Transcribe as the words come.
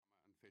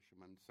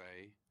fishermen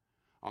say,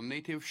 on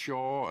native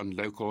shore and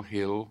local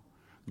hill,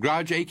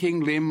 grudge-aching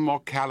limb or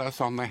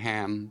callous on the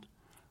hand,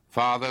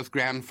 fathers,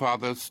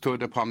 grandfathers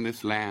stood upon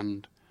this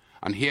land,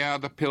 and here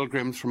the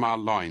pilgrims from our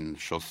loins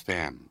shall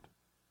stand.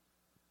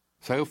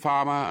 So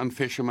farmer and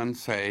fisherman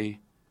say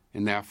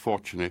in their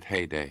fortunate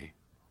heyday.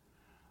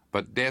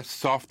 But death's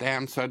soft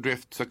answer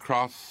drifts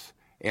across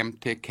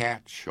empty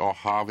catch or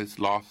harvest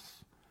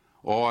loss,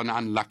 or an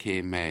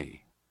unlucky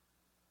May.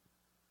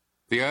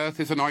 The earth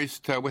is an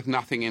oyster with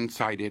nothing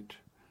inside it.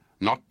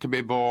 Not to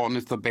be born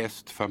is the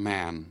best for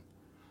man.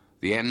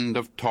 The end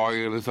of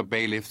toil is a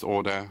bailiff's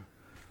order.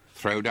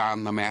 Throw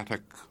down the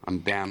mattock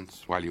and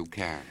dance while you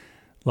can.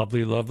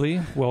 Lovely,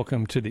 lovely.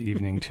 Welcome to the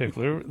Evening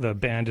Tickler. The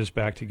band is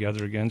back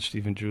together again.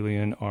 Steve and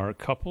Julian are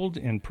coupled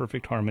in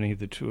perfect harmony.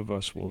 The two of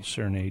us will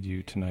serenade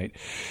you tonight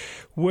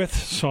with a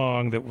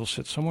song that will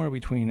sit somewhere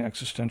between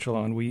existential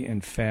ennui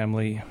and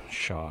family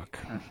shock.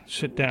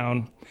 Sit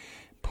down,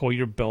 pull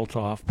your belt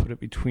off, put it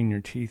between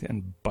your teeth,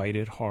 and bite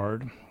it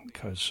hard.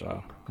 Because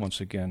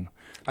once again,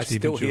 I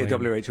still hear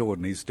W.H.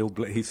 Auden. He's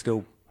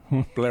still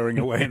blaring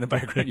away in the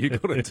background.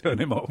 You've got to turn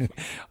him off.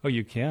 Oh,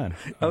 you can.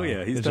 Oh,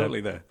 yeah, he's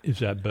totally there. Is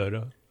that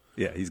better?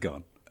 Yeah, he's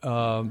gone.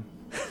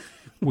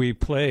 We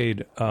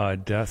played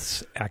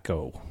Death's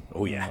Echo.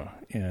 Oh, yeah.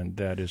 And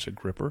that is a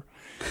gripper.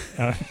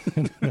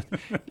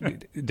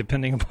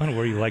 Depending upon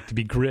where you like to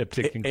be gripped,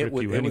 it can grip you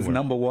anywhere. It was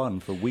number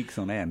one for weeks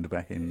on end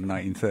back in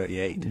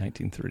 1938.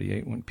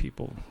 1938, when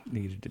people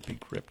needed to be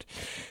gripped.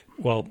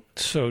 Well,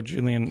 so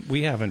Julian,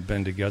 we haven't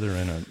been together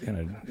in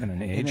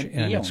an age,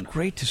 and it's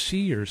great to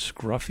see your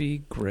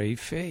scruffy gray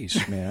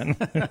face, man.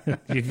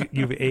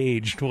 You've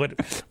aged.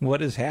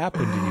 What has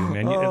happened to you,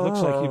 man? It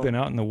looks like you've been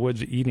out in the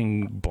woods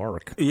eating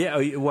bark.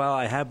 Yeah, well,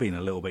 I have been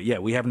a little bit. Yeah,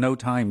 we have no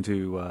time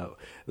to.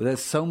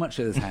 There's so much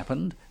that has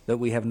happened that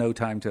we have no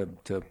time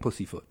to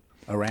pussyfoot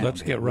around.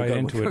 Let's get right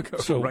into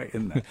it. So, right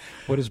in there.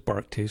 What does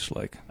bark taste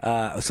like?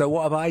 So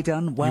what have I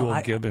done? Well,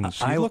 Ewell Gibbons.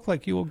 You look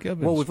like Ewell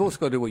Gibbons. Well, we've also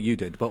got to do what you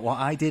did. But what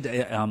I did,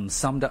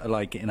 summed up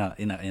like in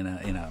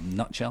a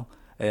nutshell.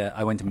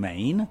 I went to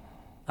Maine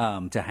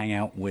to hang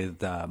out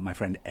with my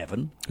friend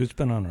Evan, who's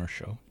been on our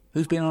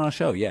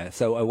show. Yeah.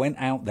 So I went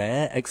out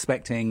there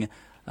expecting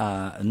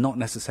not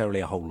necessarily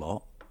a whole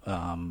lot.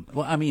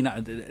 Well, I mean,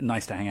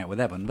 nice to hang out with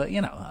Evan, but,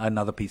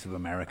 another piece of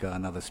America,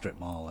 another strip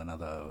mall,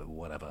 another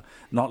whatever.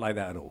 Not like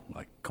that at all,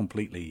 like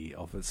completely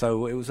off it.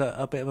 So it was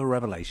a bit of a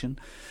revelation.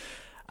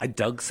 I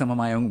dug some of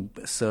my own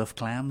surf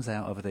clams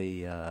out of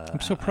the...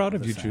 I'm so proud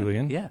of you, sand.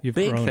 Julian. Yeah, You've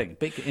big grown, thing,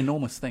 big,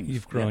 enormous things.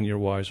 You've grown, you're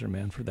wiser,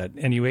 man, for that.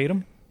 And you ate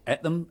them?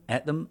 Ate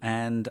them,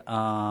 and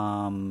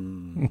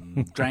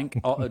drank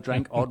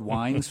odd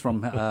wines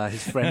from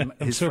his friend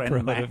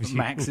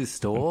Max's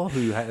store,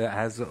 who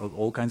has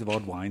all kinds of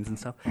odd wines and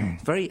stuff.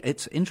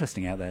 It's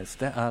interesting out there. It's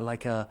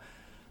like a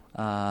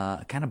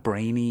kind of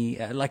brainy,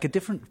 like a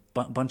different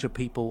bunch of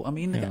people. I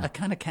mean, a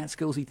kind of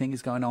Catskillsy thing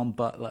is going on,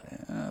 but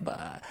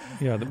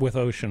with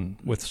ocean,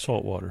 with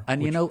salt water,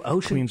 and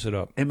ocean cleans it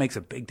up. It makes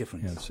a big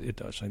difference. Yes, it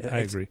does. I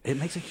agree. It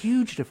makes a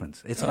huge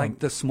difference. It's like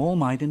the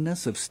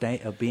small-mindedness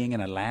of being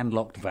in a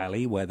landlocked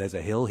valley where there's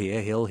a hill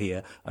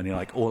here, and you're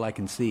like, all I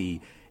can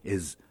see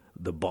is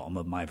the bottom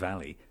of my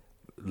valley.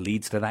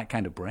 Leads to that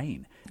kind of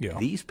brain. Yeah.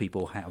 These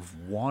people have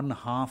one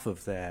half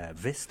of their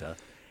vista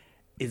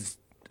is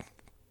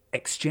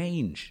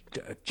exchange,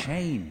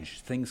 change.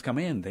 Things come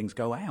in, things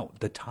go out.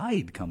 The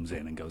tide comes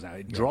in and goes out.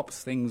 It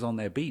drops things on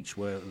their beach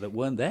that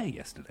weren't there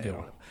yesterday,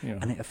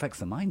 and it affects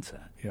the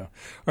mindset. Yeah,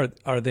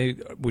 are they?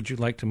 Would you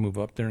like to move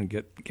up there and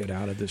get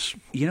out of this?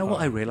 You know what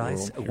I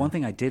realized? One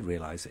thing I did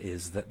realize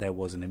is that there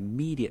was an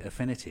immediate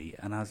affinity,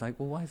 and I was like,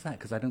 well, why is that?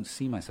 Because I don't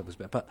see myself as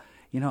better. But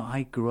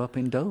I grew up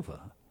in Dover,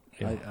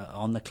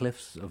 on the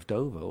cliffs of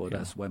Dover, or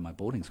that's where my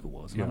boarding school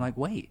was. And I'm like,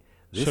 wait,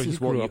 this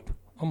is what you grew up.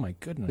 Oh, my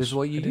goodness. This is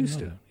what you used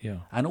to.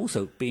 Yeah. And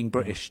also, being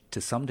British, to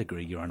some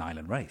degree, you're an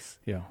island race.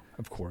 Yeah,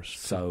 of course.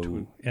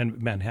 So,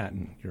 and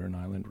Manhattan, you're an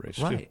island race,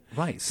 too.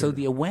 Right. So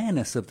the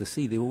awareness of the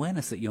sea, the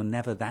awareness that you're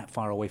never that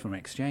far away from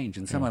exchange,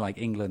 and somewhere like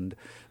England,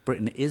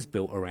 Britain is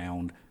built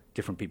around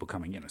different people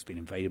coming in. It's been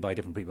invaded by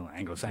different people,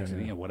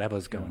 Anglo-Saxon,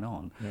 whatever's going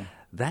on. Yeah.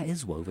 That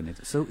is woven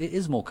into. So it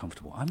is more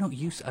comfortable. I'm not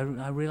used.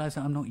 I realize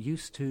that I'm not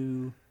used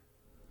to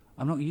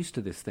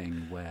this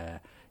thing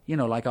where...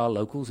 like our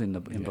locals in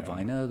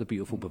Bovina, the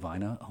beautiful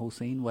Bovina whole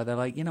scene, where they're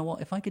like, you know what,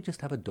 if I could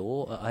just have a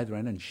door at either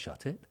end and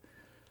shut it,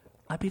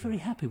 I'd be very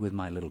happy with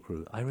my little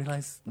crew. I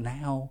realize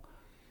now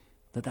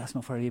that that's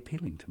not very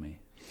appealing to me.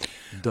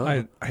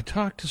 I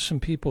talked to some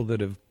people that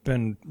have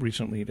been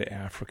recently to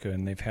Africa,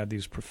 and they've had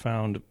these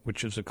profound,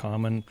 which is a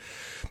common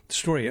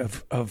story,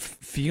 of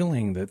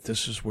feeling that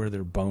this is where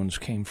their bones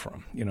came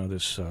from.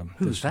 This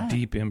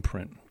deep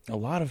imprint. A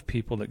lot of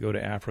people that go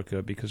to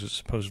Africa, because it's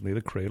supposedly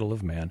the cradle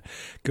of man,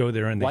 go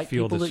there and they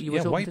feel this.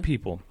 White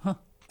people. Huh.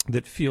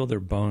 That feel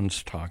their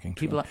bones talking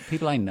to them.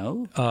 People I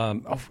know?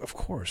 Of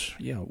course.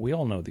 Yeah, we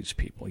all know these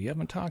people. You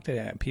haven't talked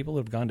to people who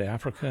have gone to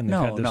Africa and they've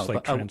had this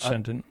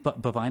transcendent...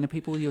 But Bovina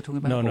people you're talking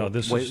about? No,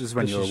 this is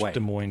when you're away. Des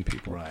Moines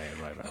people.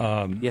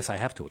 Right. Yes, I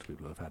have talked to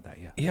people who have had that,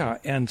 yeah. Yeah,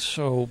 and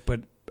so,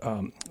 but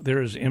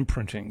there is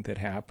imprinting that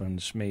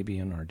happens maybe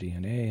in our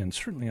DNA and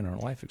certainly in our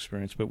life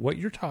experience. But what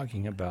you're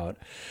talking about,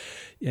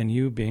 and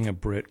you being a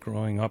Brit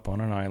growing up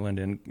on an island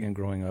and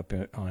growing up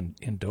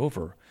in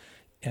Dover,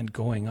 and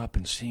going up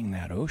and seeing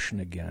that ocean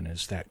again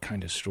is that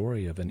kind of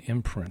story of an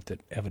imprint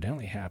that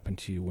evidently happened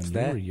to you when you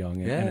were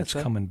young, and it's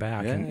coming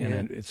back,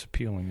 and it's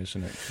appealing,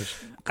 isn't it?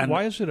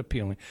 Why is it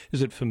appealing?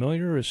 Is it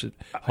familiar? Is it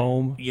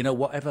home?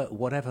 Wherever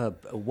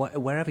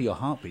your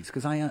heart beats.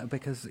 Because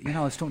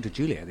I was talking to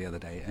Julia the other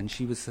day, and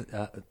she was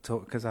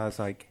because I was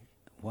like,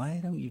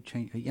 why don't you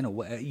change?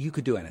 You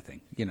could do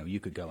anything. You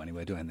could go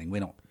anywhere, do anything.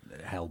 We're not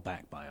held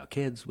back by our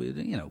kids.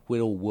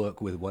 We'll all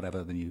work with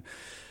whatever the new.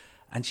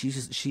 And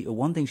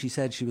one thing she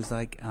said, she was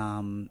like,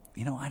 I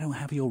don't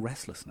have your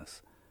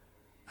restlessness.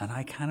 And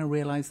I kind of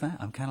realized that.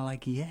 I'm kind of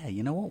like, yeah,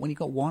 you know what? When you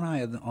got one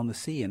eye on the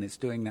sea and it's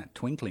doing that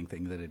twinkling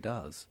thing that it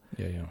does,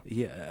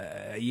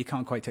 you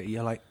can't quite tell.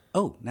 You're like,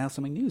 oh, now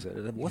something new.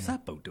 What's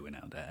that boat doing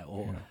out there?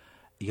 Or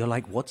you're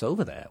like, what's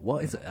over there?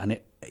 What is it? And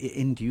it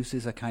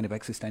induces a kind of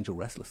existential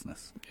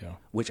restlessness,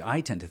 which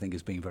I tend to think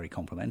is being very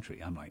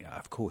complimentary. I'm like,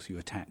 of course, you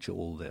attach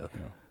all the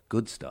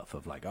good stuff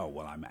of like, oh,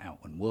 well, I'm out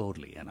and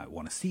worldly and I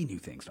want to see new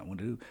things. I want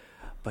to do,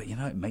 but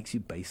it makes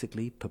you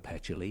basically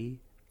perpetually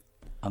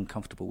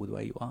uncomfortable with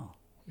where you are.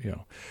 Yeah,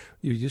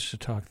 you used to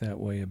talk that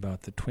way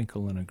about the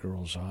twinkle in a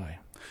girl's eye.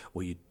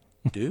 Well, you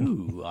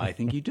do. I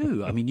think you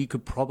do. I mean, you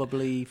could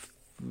probably.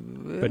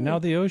 But now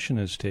the ocean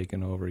has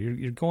taken over.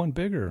 You're going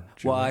bigger.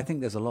 Well, I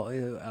think there's a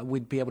lot.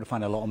 We'd be able to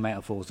find a lot of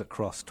metaphors that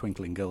cross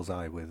twinkling girl's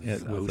eye with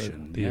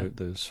ocean.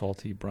 The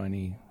salty,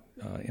 briny.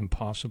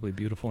 Impossibly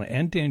beautiful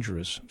and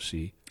dangerous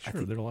sea.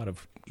 Sure, there are a lot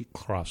of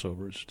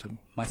crossovers to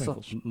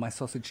my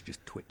sausage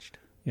just twitched.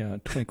 Yeah,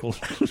 twinkle,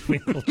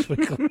 twinkle,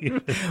 twinkle.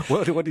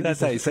 What did you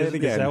say? Say it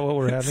again. Is that what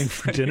we're having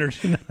for dinner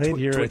tonight?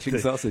 Here twitching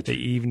at sausage. The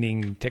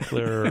evening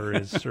tickler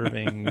is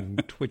serving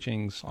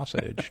twitching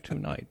sausage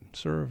tonight,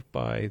 served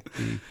by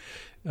the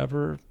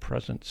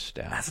ever-present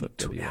staff.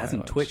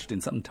 Hasn't twitched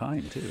in some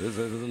time, too. It was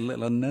a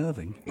little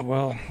unnerving.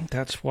 Well,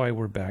 that's why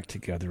we're back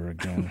together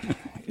again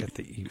at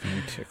the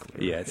Evening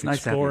Tickler. Yeah, it's nice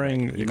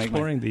exploring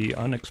the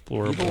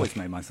unexplorable. You've always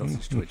made my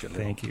sausage twitch a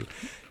little. Thank you.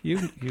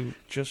 You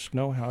just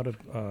know how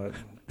to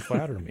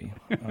flatter me.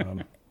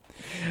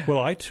 Well,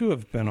 I, too,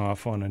 have been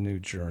off on a new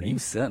journey. You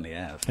certainly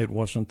have. It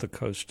wasn't the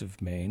coast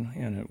of Maine,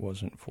 and it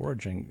wasn't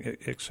foraging,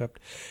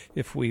 except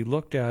if we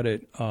looked at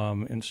it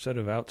instead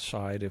of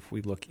outside, if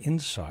we look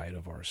inside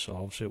of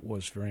ourselves, it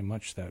was very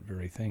much that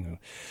very thing.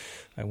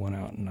 I went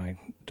out and I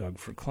dug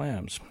for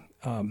clams.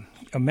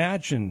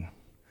 Imagine,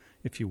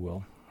 if you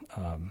will,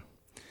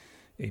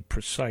 a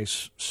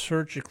precise,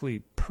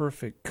 surgically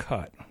perfect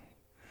cut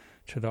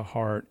to the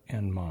heart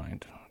and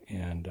mind,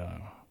 and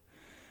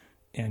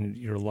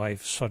your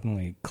life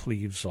suddenly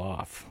cleaves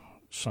off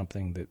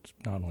something that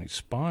not only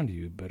spawned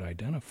you but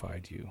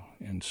identified you.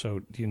 And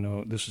so,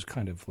 this is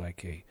kind of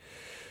like a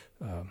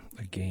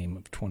game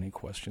of 20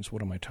 questions.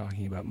 What am I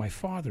talking about? My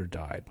father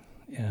died,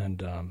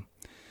 and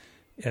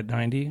at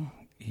 90,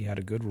 he had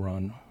a good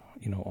run.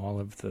 All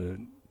of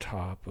the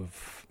top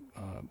of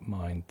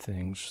mind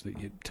things that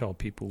you tell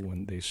people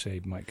when they say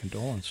my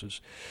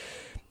condolences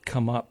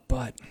come up,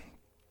 but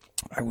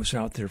I was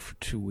out there for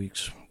 2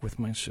 weeks with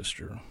my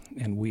sister,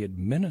 and we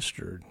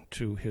administered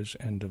to his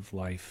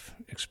end-of-life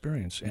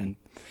experience. And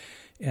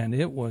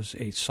it was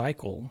a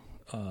cycle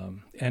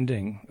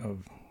ending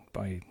of,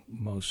 by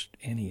most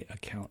any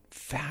account,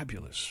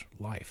 fabulous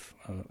life.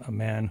 A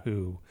man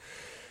who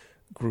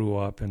grew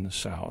up in the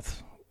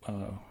South,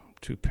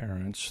 to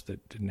parents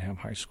that didn't have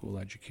high school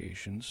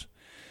educations,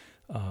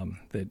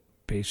 that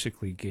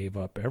basically gave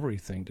up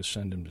everything to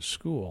send him to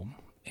school.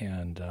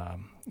 And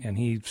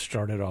he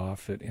started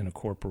off in a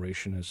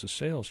corporation as a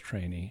sales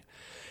trainee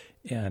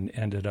and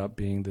ended up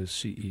being the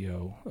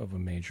CEO of a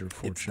major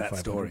Fortune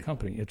 500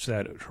 company. It's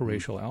that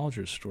Horatio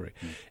Alger's story.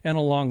 And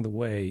along the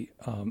way,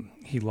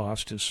 he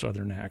lost his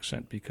Southern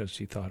accent because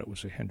he thought it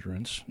was a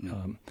hindrance.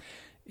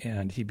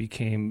 And he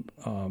became,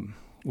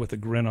 with a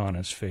grin on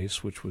his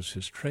face, which was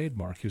his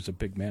trademark, he was a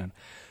big man,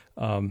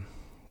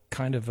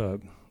 kind of a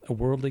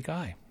worldly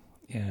guy.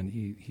 And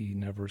he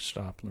never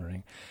stopped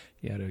learning.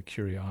 He had a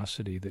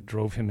curiosity that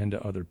drove him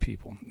into other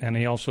people. And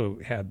he also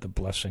had the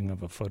blessing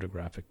of a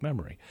photographic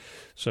memory.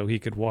 So he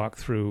could walk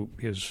through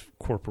his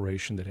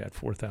corporation that had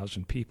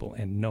 4,000 people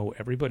and know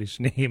everybody's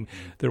name,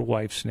 their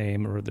wife's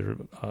name or their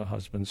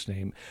husband's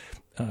name,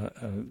 a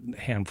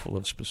handful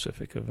of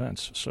specific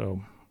events.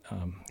 So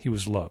he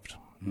was loved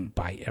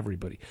by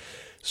everybody.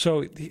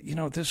 So,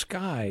 this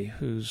guy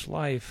whose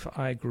life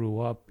I grew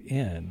up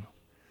in,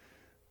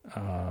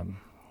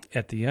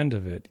 at the end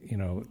of it,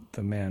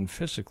 the man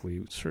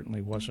physically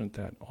certainly wasn't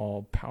that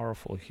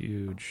all-powerful,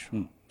 huge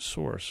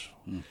source.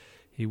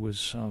 He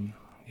was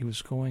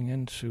going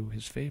into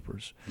his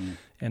vapors,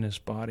 and his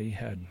body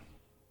had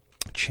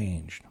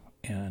changed.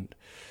 And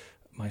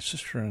my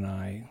sister and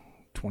I,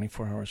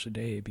 24 hours a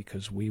day,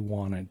 because we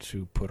wanted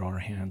to put our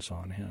hands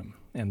on him,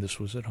 and this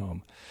was at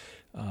home,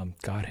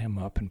 got him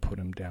up and put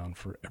him down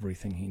for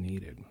everything he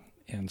needed.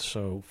 And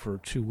so for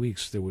 2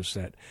 weeks there was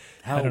that.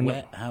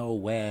 How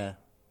aware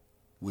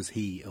was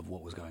he of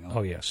what was going on?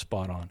 Oh, yeah,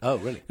 spot on. Oh,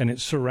 really? And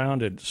it's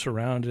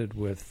surrounded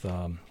with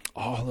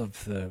all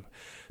of the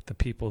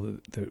people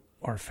that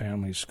our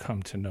families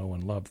come to know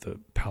and love, the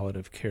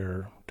palliative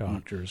care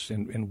doctors.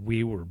 And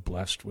we were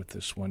blessed with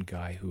this one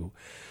guy who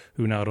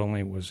not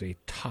only was a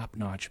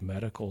top-notch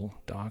medical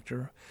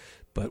doctor,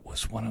 but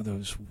was one of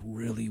those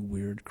really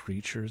weird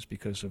creatures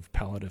because of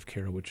palliative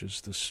care, which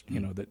is this,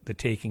 the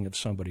taking of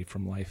somebody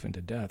from life into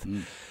death,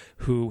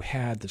 who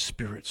had the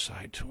spirit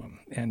side to him.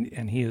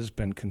 And he has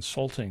been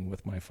consulting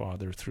with my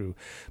father through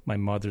my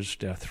mother's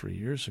death 3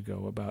 years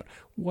ago about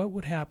what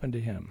would happen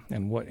to him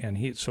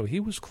so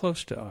he was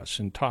close to us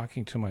and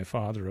talking to my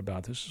father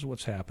about this is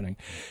what's happening.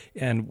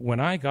 And when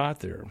I got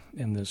there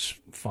in this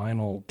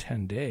final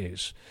 10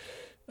 days,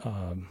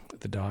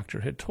 the doctor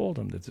had told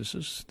him that this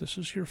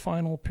is your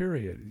final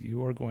period.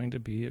 You are going to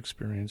be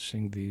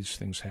experiencing these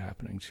things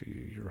happening to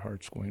you. Your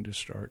heart's going to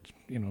start,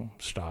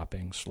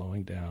 stopping,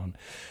 slowing down.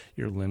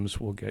 Your limbs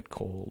will get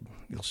cold.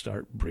 You'll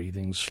start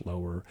breathing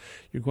slower.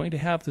 You're going to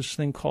have this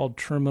thing called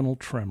terminal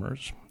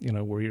tremors,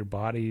 where your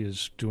body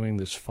is doing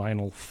this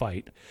final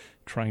fight,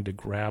 trying to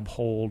grab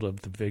hold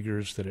of the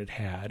vigors that it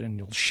had, and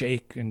you'll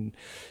shake, and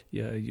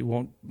you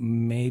won't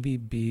maybe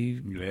be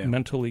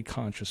mentally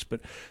conscious.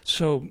 But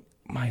so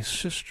my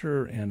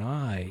sister and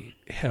I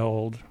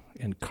held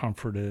and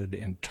comforted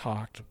and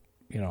talked,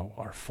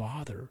 our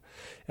father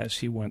as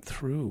he went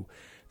through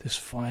this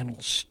final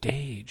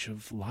stage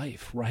of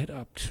life right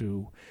up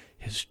to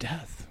his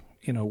death,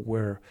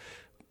 where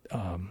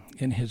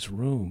in his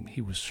room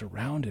he was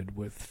surrounded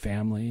with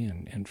family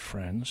and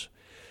friends,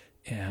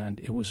 and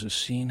it was a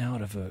scene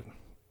out of a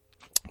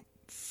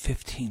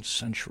 15th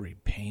century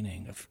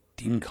painting of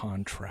deep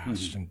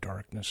contrasts and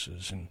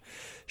darknesses and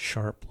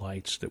sharp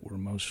lights that were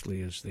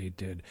mostly, as they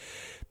did,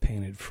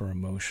 painted for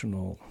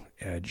emotional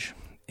edge.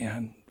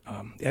 And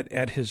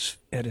at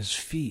his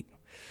feet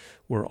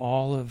were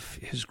all of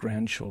his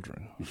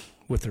grandchildren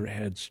with their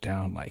heads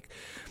down like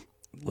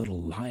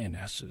little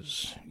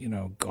lionesses,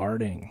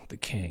 guarding the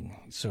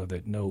king so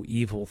that no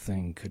evil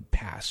thing could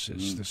pass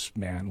as this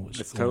man was.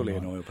 It's totally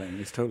an oil painting.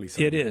 It's totally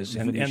something. It is.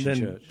 And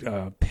then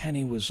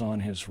Penny was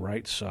on his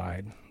right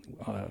side,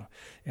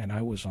 and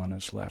I was on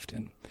his left.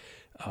 And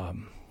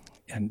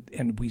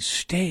we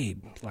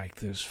stayed like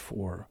this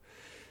for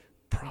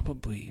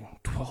probably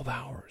 12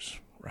 hours,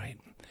 right?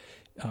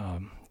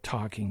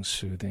 Talking,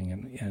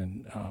 soothing,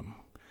 and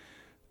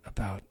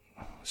about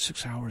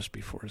 6 hours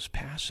before his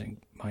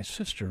passing, my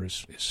sister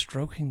is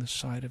stroking the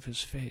side of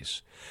his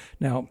face.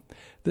 Now,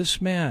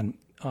 this man,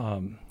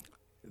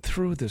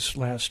 through this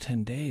last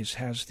 10 days,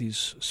 has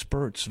these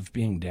spurts of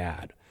being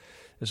dad.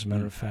 As a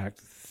matter of fact,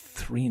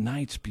 3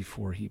 nights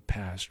before he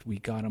passed, we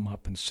got him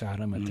up and sat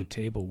him at the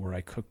table where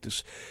I cooked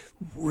this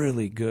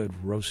really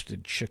good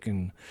roasted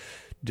chicken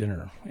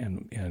dinner,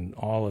 and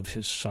all of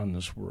his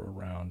sons were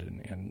around,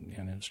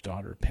 and his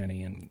daughter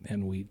Penny,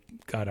 and we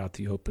got out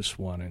the Opus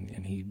One,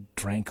 and he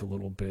drank a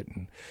little bit,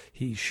 and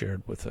he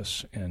shared with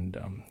us, and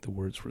the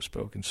words were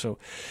spoken. So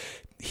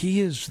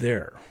he is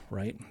there,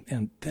 right?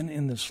 And then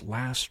in this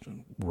last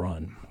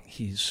run,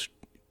 he's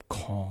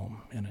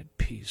calm and at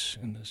peace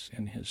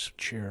in his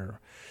chair,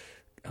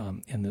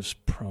 in this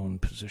prone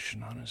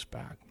position on his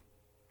back,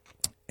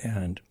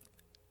 and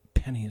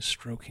Penny is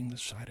stroking the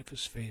side of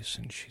his face,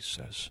 and she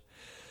says,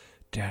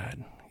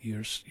 "Dad,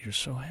 you're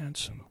so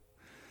handsome.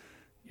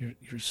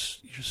 You're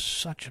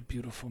such a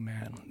beautiful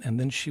man." And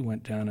then she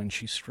went down and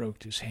she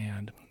stroked his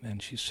hand,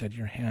 and she said,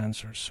 "Your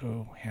hands are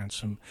so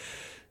handsome.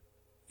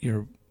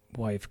 Your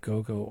wife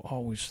Gogo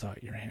always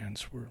thought your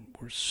hands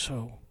were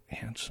so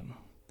handsome."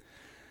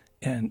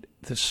 And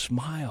the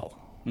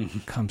smile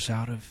comes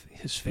out of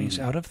his face,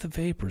 out of the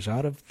vapors,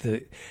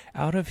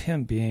 out of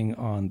him being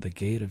on the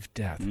gate of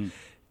death.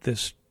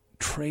 This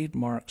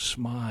trademark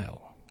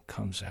smile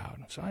comes out.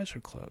 His eyes are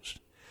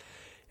closed.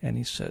 And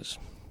he says,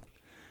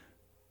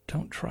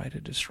 "Don't try to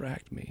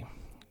distract me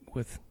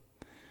with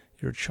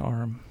your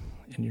charm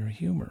and your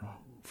humor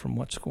from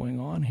what's going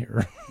on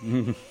here."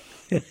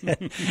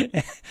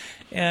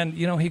 And,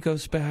 he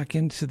goes back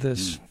into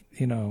this,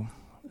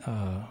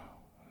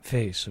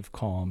 face of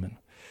calm, and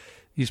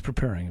he's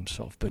preparing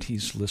himself, but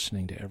he's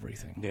listening to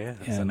everything. Yeah,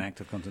 it's an act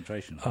of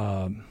concentration.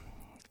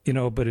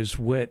 But his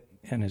wit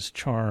and his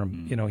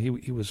charm,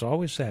 he was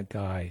always that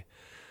guy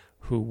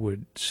who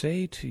would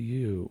say to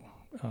you,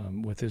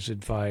 with his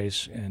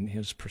advice and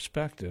his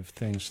perspective,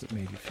 things that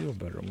made you feel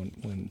better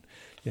when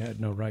you had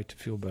no right to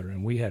feel better,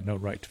 and we had no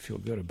right to feel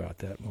good about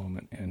that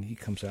moment, and he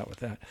comes out with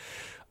that.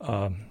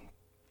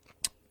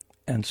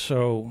 And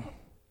so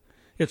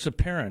it's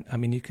apparent. I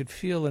mean, you could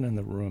feel it in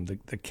the room.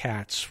 The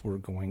cats were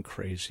going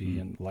crazy,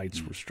 and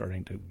lights were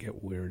starting to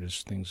get weird,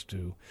 as things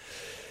do.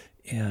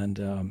 And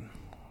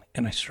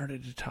I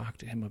started to talk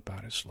to him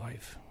about his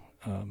life.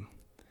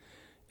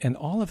 And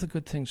all of the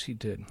good things he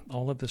did,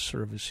 all of the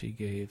service he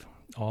gave,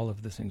 all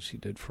of the things he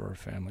did for our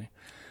family.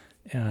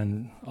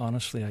 And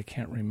honestly, I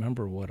can't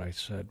remember what I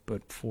said,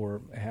 but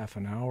for half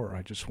an hour,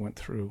 I just went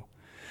through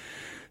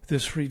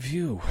this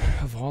review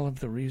of all of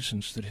the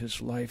reasons that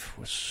his life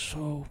was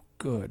so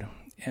good.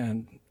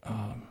 And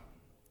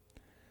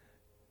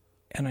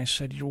And I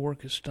said, your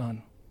work is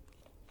done.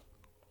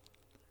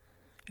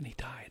 And he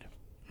died.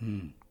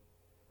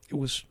 It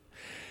was,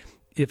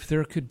 if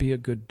there could be a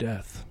good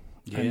death,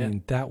 I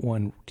mean, that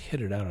one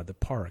hit it out of the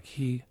park.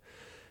 He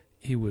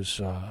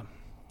was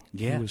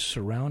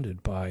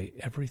surrounded by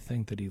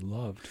everything that he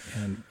loved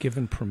and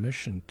given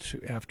permission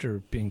to, after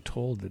being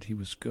told that he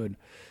was good,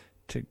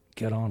 to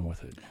get on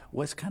with it.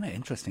 Well, it's kind of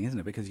interesting, isn't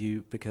it?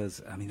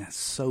 Because I mean, that's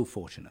so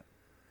fortunate.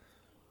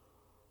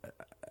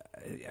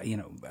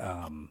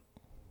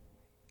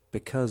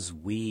 Because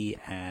we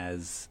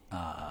as,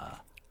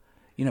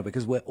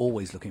 because we're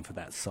always looking for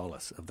that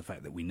solace of the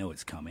fact that we know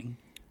it's coming,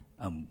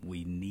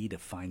 we need to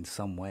find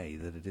some way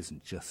that it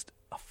isn't just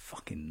a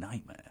fucking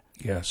nightmare.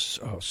 Yes,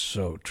 oh,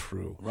 so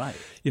true. Right.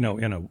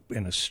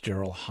 In a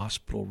sterile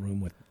hospital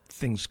room with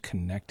things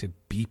connected,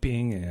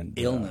 beeping and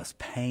illness,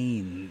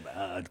 pain,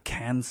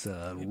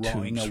 cancer,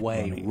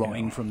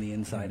 rotting from the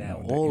inside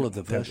out. All of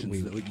the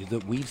versions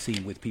that we've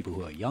seen with people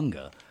who are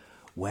younger,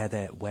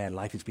 where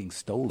life is being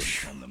stolen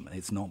from them.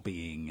 It's not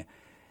being,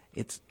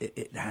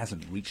 it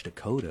hasn't reached a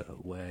coda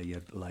where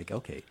you're like,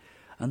 okay.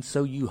 And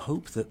so you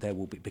hope that there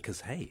will be,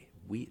 because hey,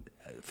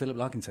 Philip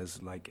Larkin says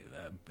not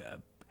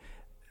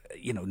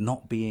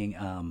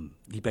being,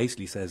 he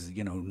basically says,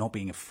 not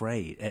being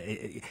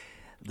afraid,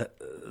 that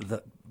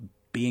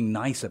being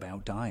nice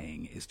about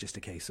dying is just a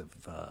case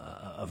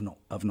of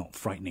not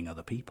frightening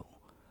other people.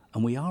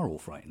 And we are all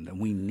frightened,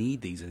 and we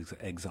need these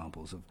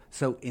examples of.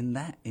 So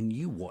in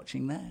you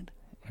watching that,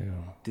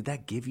 did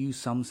that give you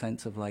some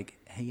sense of like,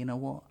 hey, you know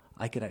what?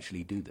 I could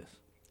actually do this.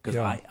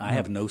 Because I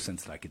have no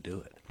sense that I could do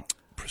it.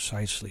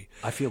 Precisely.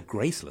 I feel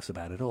graceless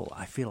about it all.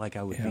 I feel like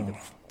I would be the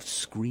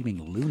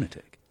screaming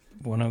lunatic.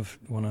 One of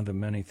the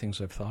many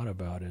things I've thought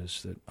about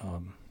is that,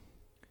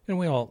 and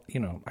we all,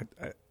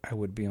 I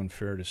would be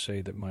unfair to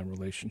say that my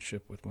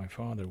relationship with my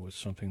father was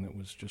something that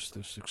was just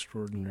this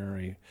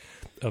extraordinary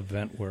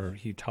event where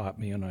he taught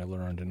me and I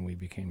learned and we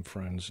became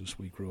friends as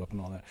we grew up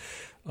and all that.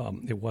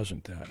 It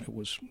wasn't that. It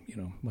was,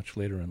 much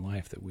later in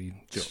life that we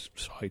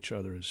saw each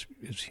other as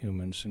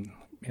humans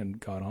and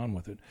got on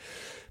with it.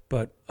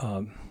 But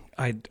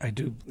I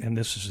do, and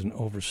this is an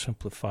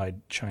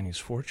oversimplified Chinese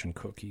fortune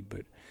cookie,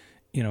 but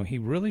he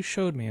really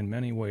showed me in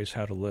many ways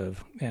how to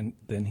live, and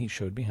then he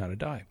showed me how to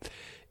die.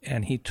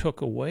 And he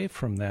took away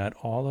from that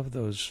all of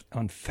those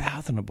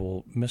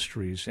unfathomable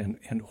mysteries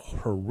and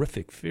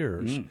horrific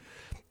fears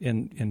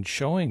in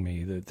showing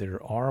me that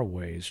there are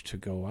ways to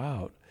go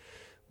out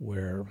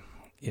where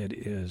it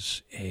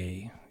is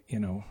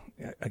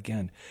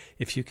again,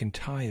 if you can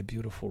tie a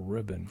beautiful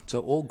ribbon.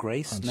 So all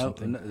grace?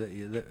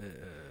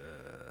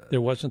 There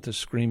wasn't the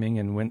screaming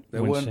and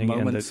wincing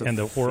and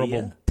the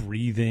horrible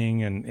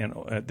breathing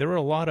and there were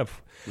a lot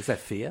of. Was that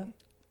fear?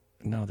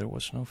 No, there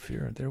was no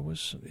fear. It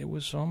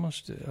was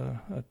almost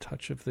a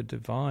touch of the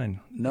divine.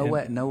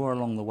 Nowhere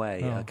along the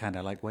way, kind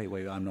of like, wait,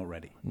 I'm not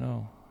ready.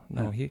 No.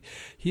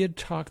 He had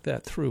talked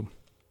that through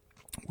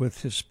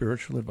with his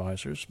spiritual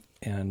advisors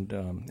and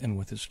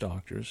with his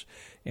doctors,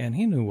 and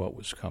he knew what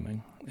was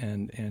coming,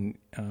 and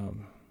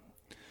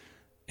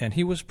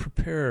he was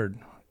prepared.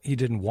 He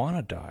didn't want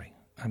to die.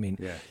 I mean,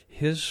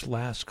 his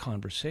last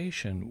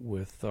conversation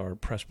with our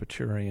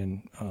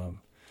Presbyterian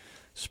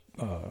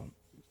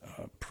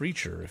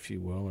preacher, if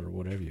you will, or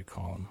whatever you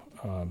call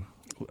him,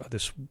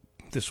 this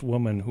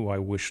woman who I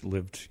wish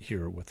lived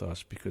here with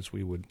us because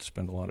we would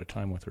spend a lot of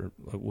time with her,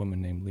 a woman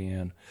named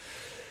Leanne.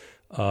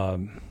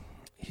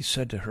 He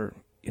said to her,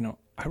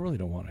 I really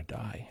don't want to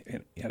die.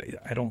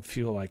 I don't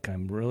feel like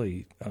I'm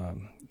really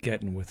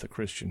getting with the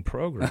Christian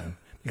program.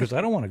 Because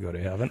I don't want to go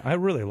to heaven. I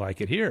really like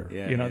it here.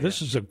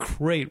 This is a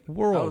great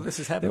world. Oh,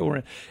 this is heaven. We're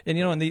in. And,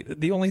 and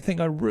the only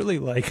thing I really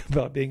like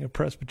about being a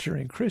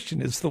Presbyterian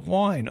Christian is the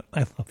wine.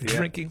 I love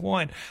drinking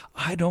wine.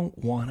 I don't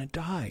want to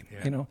die,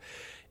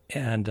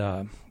 And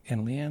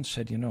Leanne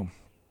said, you're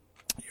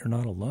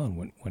not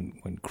alone.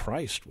 When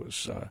Christ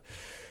was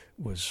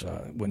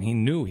when he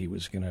knew he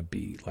was going to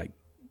be like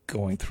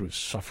going through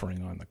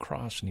suffering on the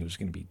cross and he was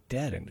going to be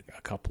dead in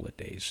a couple of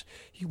days,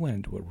 he went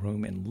into a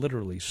room and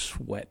literally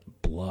sweat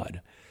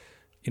blood,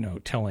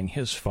 telling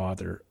his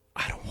father,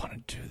 I don't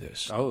want to do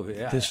this. Oh,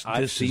 yeah.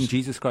 I've seen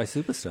Jesus Christ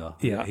Superstar.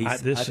 Yeah, he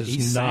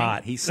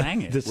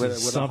sang it this with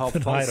is a whole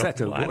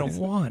falsetto I don't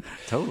want.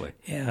 Totally.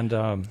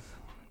 And,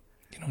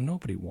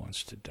 nobody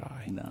wants to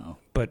die. No.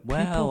 But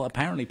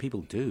apparently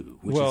people do,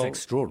 which is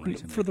extraordinary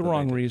to me. For the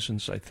wrong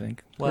reasons, I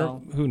think.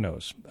 Well, who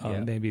knows?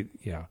 Maybe,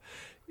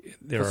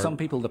 For some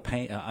people, the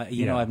pain,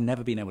 I've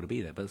never been able to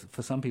be there, but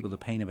for some people, the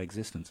pain of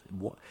existence,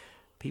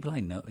 people I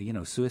know,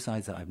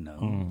 suicides that I've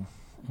known,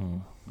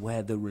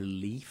 where the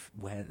relief,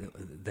 where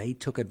they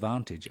took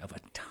advantage of a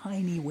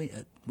tiny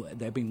window,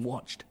 they're being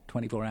watched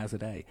 24 hours a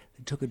day,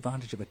 they took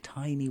advantage of a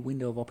tiny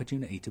window of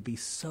opportunity to be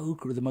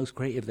the most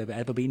creative they've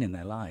ever been in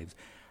their lives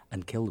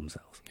and kill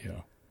themselves.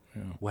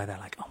 Where they're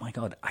like, oh my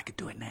God, I could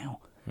do it now.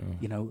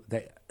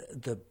 The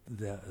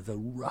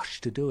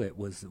rush to do it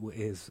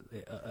is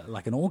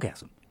like an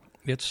orgasm.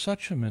 It's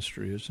such a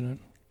mystery, isn't it?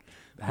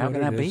 How can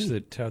that be? What it is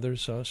that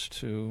tethers us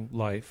to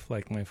life,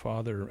 like my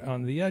father,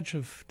 on the edge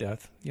of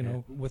death,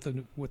 with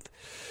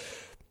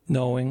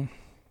knowing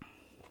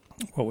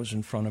what was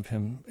in front of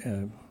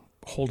him,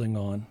 holding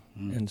on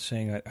and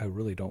saying, I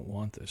really don't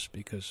want this,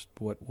 because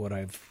what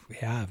I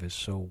have is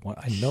so,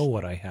 I know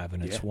what I have,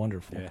 and it's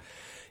wonderful. Yeah.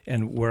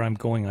 And where I'm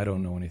going, I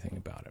don't know anything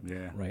about it.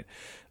 Yeah. Right.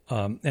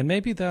 And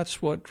maybe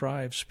that's what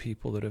drives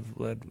people that have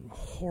led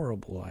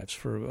horrible lives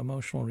for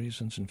emotional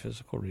reasons and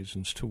physical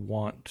reasons to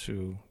want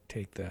to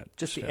take that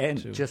just step the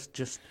end.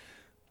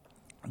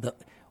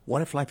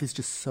 What if life is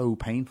just so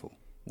painful?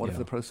 What if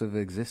the process of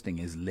existing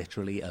is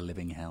literally a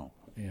living hell?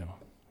 Yeah.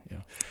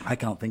 Yeah. I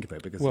can't think of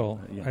it because...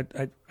 Well,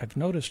 I've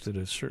noticed at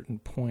a certain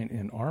point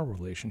in our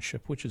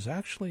relationship, which has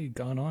actually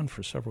gone on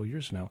for several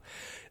years now,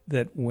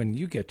 that when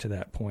you get to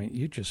that point,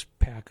 you just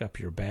pack up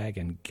your bag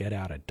and get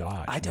out of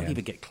Dodge. I don't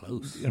even get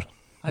close.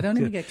 I don't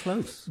even get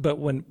close. But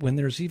when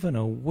there's even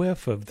a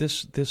whiff of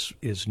this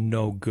is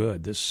no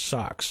good, this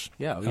sucks.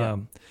 Yeah.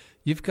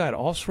 You've got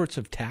all sorts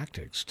of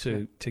tactics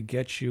to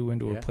get you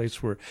into a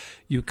place where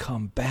you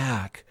come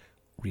back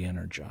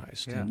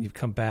re-energized. Yeah. And you've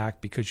come back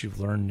because you've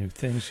learned new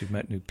things, you've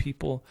met new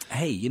people.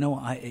 Hey,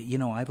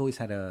 I've always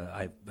had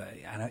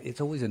it's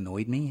always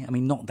annoyed me. I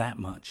mean, not that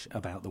much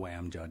about the way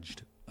I'm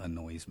judged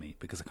annoys me,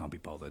 because I can't be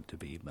bothered to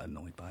be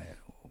annoyed by it.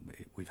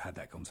 We've had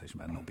that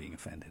conversation about not being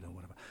offended or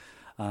whatever.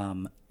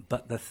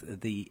 But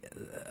the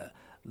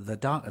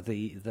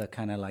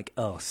kind of like,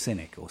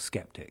 cynic or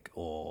skeptic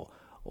or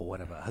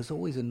whatever has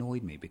always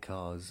annoyed me,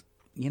 because,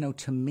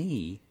 to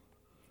me,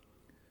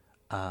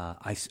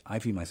 I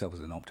view myself as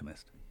an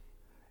optimist,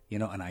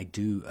 and I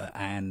do,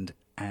 and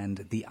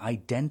the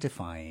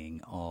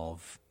identifying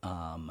of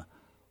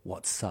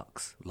what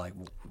sucks, like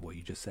what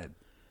you just said,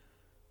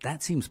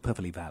 that seems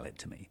perfectly valid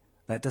to me.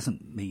 That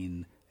doesn't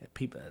mean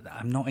people.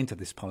 I'm not into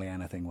this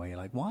Pollyanna thing where you're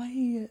like,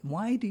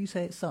 why do you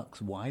say it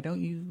sucks? Why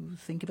don't you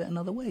think of it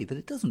another way, that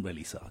it doesn't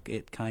really suck?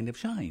 It kind of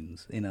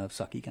shines in a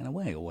sucky kind of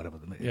way, or whatever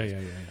the is. Yeah.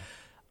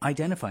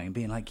 Identifying,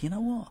 being like, you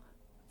know what?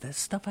 There's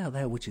stuff out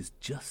there which is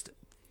just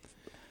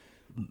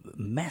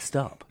messed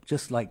up,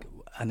 just like,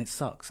 and it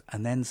sucks.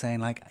 And then saying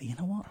like, you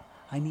know what?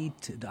 I need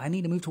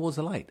to move towards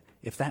the light.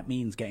 If that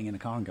means getting in a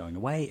car and going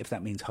away, if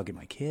that means hugging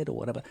my kid or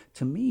whatever,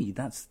 to me,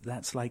 that's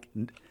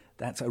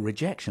a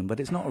rejection. But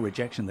it's not a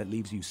rejection that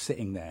leaves you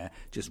sitting there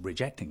just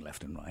rejecting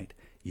left and right.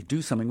 You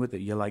do something with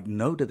it. You're like,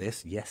 no to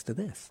this, yes to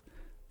this.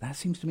 That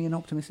seems to me an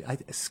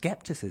optimistic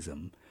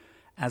skepticism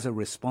as a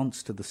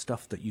response to the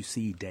stuff that you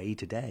see day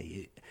to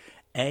day,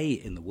 A,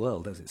 in the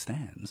world as it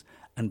stands,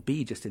 and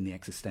B, just in the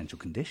existential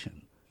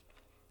condition.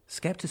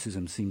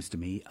 Skepticism seems to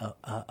me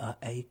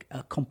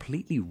a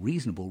completely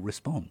reasonable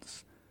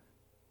response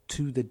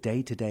to the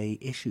day-to-day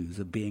issues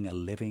of being a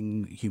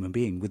living human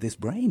being with this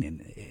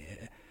brain,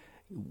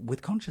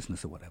 with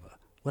consciousness or whatever.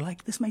 We're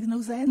like, this makes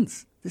no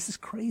sense. This is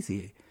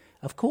crazy.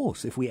 Of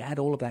course, if we add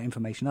all of that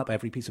information up,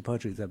 every piece of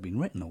poetry that's been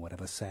written or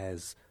whatever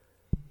says,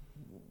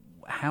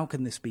 how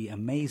can this be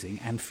amazing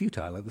and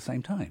futile at the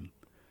same time?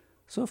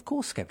 So, of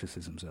course,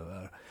 skepticism's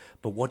over.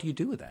 But what do you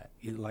do with that?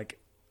 You're like,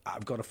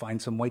 I've got to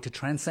find some way to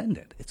transcend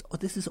it.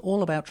 This is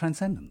all about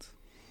transcendence.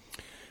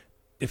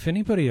 If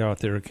anybody out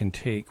there can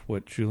take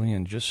what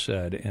Julian just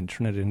said and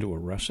turn it into a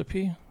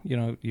recipe,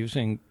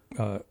 using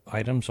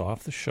items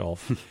off the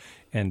shelf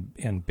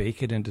and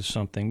bake it into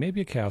something,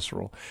 maybe a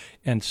casserole,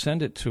 and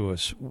send it to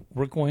us,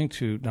 we're going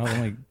to not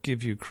only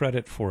give you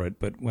credit for it,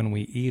 but when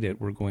we eat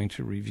it, we're going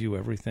to review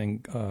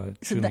everything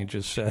Julian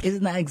just said.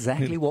 Isn't that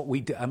exactly what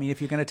we do? I mean,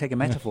 if you're going to take a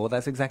metaphor,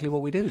 that's exactly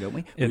what we do, don't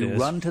we? We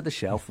run to the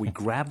shelf, we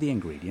grab the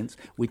ingredients,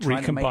 we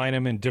combine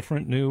them in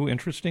different, new,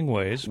 interesting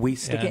ways. We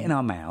stick it in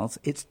our mouths.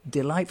 It's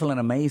delightful and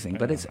amazing,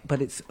 but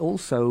it's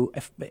also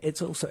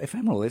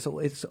ephemeral.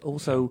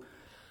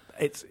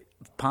 It's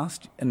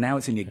past, and now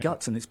it's in your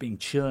guts, and it's being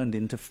churned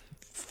into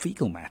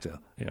fecal matter.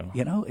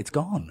 Yeah. It's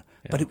gone.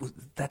 Yeah. But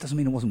that doesn't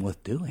mean it wasn't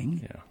worth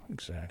doing. Yeah,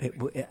 exactly.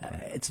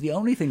 It's the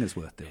only thing that's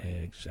worth doing.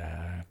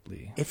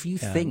 Exactly. If you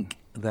think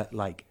that,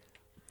 like,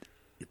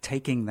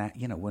 taking that,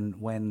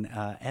 when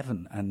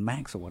Evan and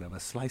Max or whatever,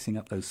 slicing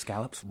up those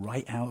scallops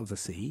right out of the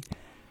sea,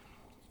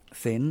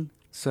 thin,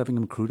 serving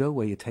them crudo,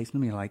 where you're tasting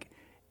them, you're like,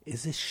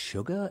 is this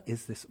sugar?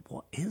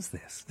 What is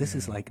this? This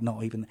is like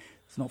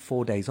it's not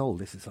 4 days old.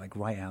 This is like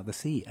right out of the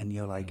sea. And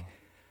you're like,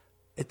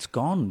 it's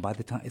gone by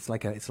the time, it's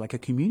like a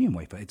communion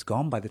wafer. It's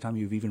gone by the time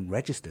you've even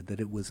registered that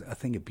it was a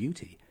thing of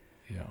beauty.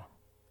 Yeah.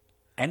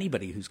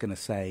 Anybody who's going to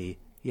say,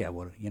 yeah,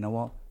 well, you know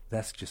what?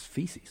 That's just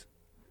feces.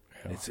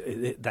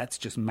 Yeah. That's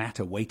just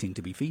matter waiting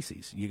to be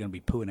feces. You're going to be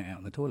pooing it out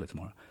in the toilet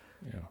tomorrow.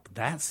 Yeah.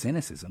 That's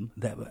cynicism.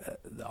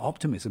 The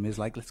optimism is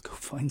like, let's go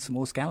find some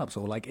more scallops.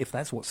 Or like, if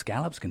that's what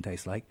scallops can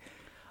taste like,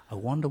 I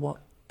wonder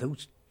what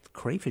those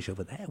crayfish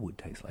over there would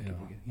taste like.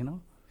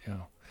 Yeah.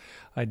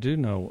 I do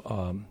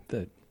know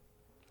that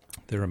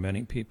there are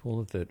many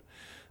people that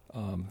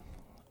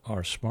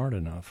are smart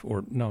enough,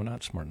 or no,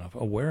 not smart enough,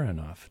 aware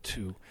enough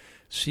to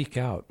seek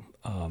out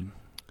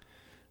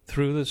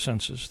through the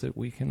senses that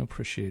we can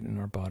appreciate in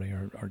our body,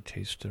 our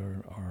taste,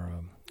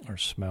 our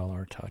smell,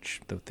 our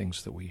touch, the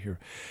things that we hear.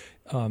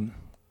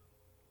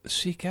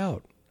 Seek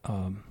out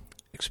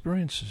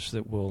experiences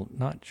that will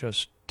not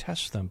just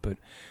test them, but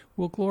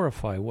will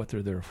glorify what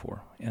they're there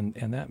for, and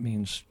that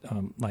means,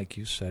 like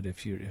you said,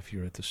 if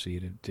you're at the sea,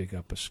 to dig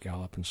up a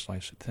scallop and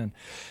slice it thin,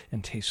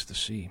 and taste the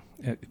sea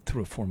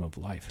through a form of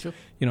life. Sure.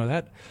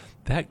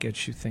 That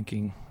gets you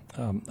thinking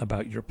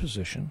about your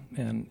position,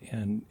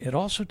 and it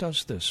also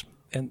does this.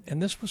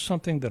 And this was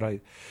something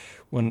that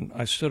when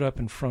I stood up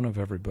in front of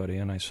everybody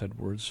and I said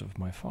words of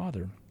my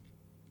father,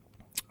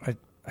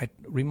 I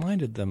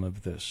reminded them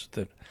of this,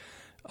 that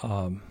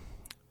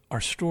our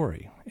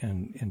story,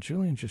 and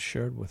Julian just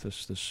shared with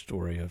us this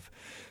story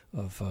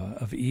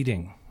of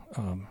eating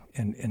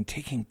and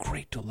taking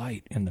great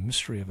delight in the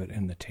mystery of it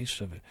and the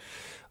taste of it,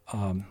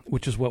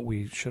 which is what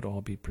we should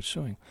all be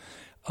pursuing.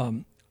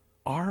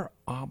 Our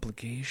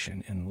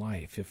obligation in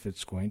life, if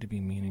it's going to be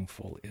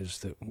meaningful, is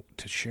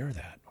to share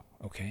that.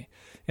 Okay,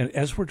 and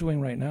as we're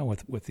doing right now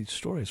with these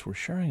stories, we're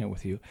sharing it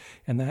with you,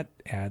 and that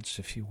adds,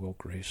 if you will,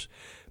 grace.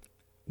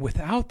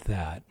 Without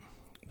that,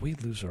 we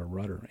lose our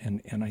rudder,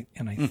 and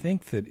I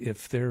think that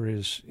if there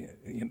is,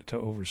 to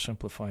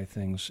oversimplify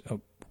things, a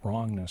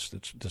wrongness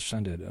that's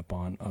descended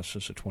upon us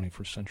as a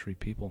 21st century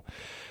people,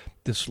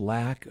 this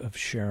lack of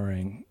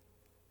sharing,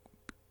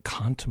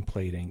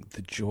 contemplating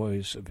the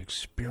joys of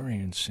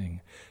experiencing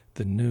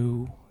the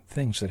new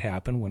things that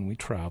happen when we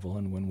travel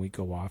and when we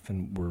go off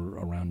and we're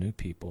around new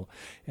people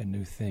and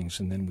new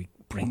things, and then we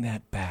bring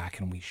that back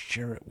and we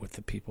share it with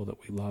the people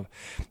that we love.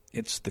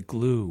 It's the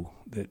glue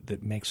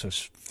that makes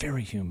us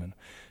very human,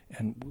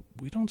 and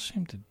we don't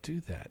seem to do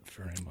that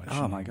very much.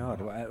 Oh, my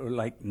God.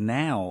 Like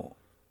now,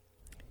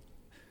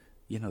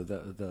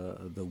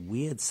 the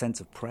weird sense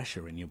of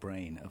pressure in your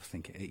brain of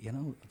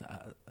thinking,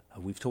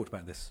 we've talked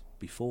about this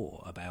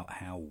before, about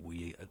how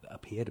we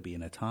appear to be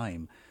in a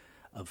time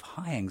of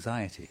high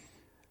anxiety,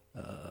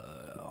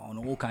 on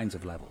all kinds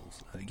of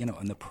levels,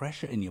 and the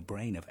pressure in your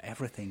brain of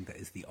everything that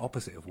is the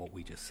opposite of what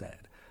we just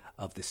said,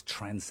 of this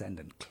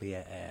transcendent,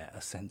 clear air,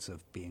 a sense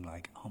of being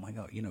like, oh my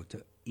God,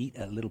 to eat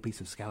a little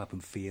piece of scallop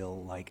and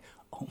feel like,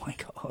 oh my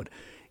God,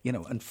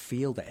 and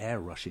feel the air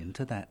rush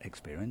into that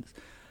experience.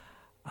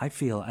 I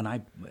feel,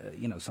 and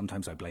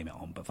sometimes I blame it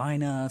on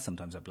Bovina,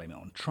 sometimes I blame it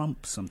on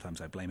Trump, sometimes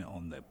I blame it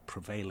on the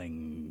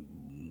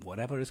prevailing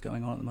whatever is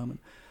going on at the moment.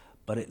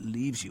 But it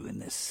leaves you in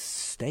this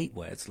state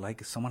where it's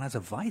like someone has a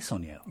vice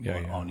on you,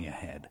 on your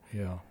head.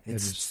 Yeah,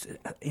 it's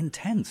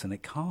intense, and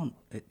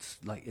it's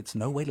like it's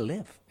no way to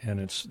live.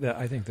 And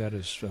I think that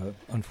is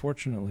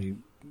unfortunately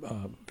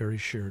very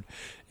shared,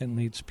 and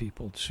leads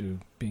people to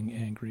being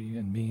angry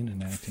and mean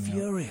and acting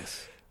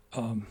furious.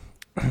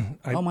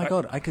 Oh my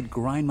God, I could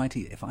grind my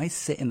teeth. If I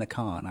sit in the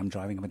car and I'm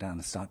driving up and down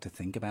and start to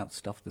think about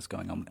stuff that's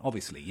going on,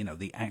 obviously,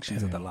 the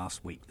actions of the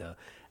last week, the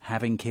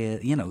having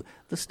kids,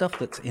 the stuff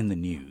that's in the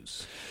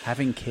news,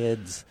 having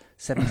kids,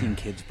 17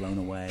 kids blown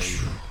away,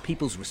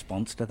 people's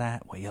response to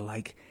that, where you're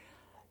like,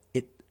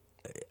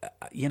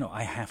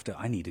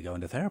 I need to go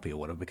into therapy or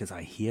whatever because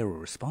I hear a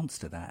response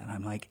to that, and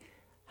I'm like,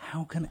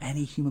 how can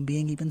any human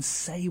being even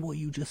say what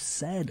you just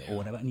said or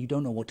whatever, and you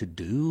don't know what to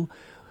do?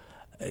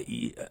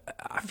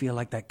 I feel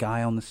like that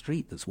guy on the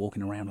street that's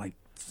walking around like,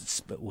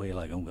 where you're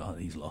like, oh God,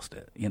 he's lost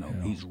it.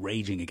 He's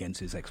raging against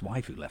his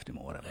ex-wife who left him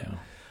or whatever.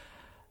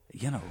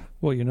 Yeah.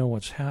 Well,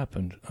 what's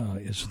happened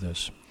is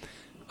this.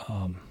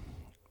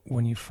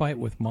 When you fight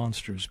with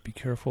monsters, be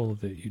careful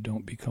that you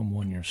don't become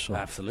one yourself.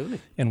 Absolutely.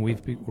 And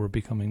we're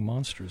becoming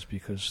monsters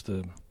because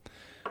the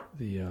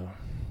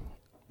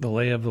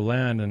lay of the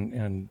land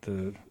and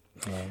the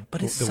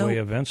way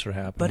events are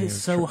happening. But it's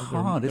so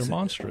hard. They're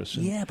monstrous.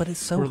 Yeah, but it's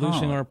so hard. We're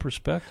losing our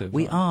perspective.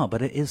 We are,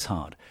 but it is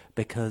hard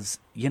because,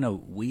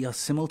 we are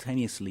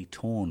simultaneously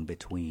torn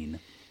between,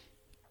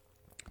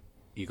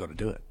 you got to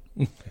do it.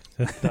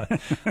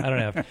 I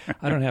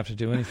don't have to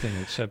do anything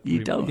except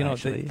you don't.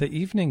 Actually. The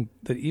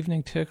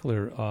evening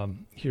tickler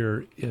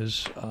here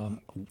is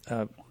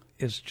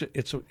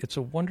it's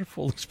a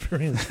wonderful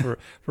experience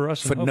for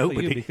us for and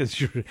nobody you,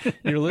 because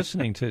you're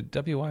listening to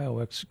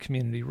WIOX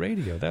Community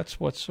Radio. That's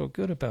what's so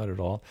good about it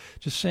all.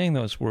 Just saying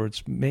those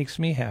words makes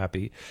me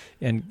happy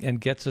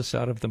and gets us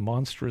out of the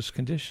monstrous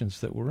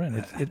conditions that we're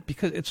in.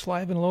 Because it's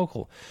live and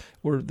local.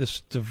 We're this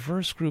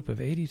diverse group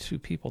of 82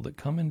 people that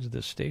come into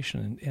this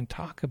station and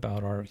talk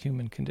about our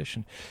human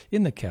condition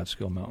in the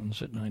Catskill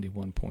Mountains at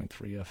 91.3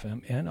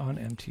 FM and on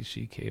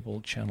MTC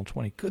Cable Channel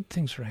 20. Good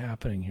things are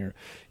happening here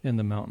in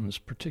the mountains,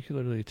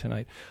 particularly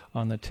tonight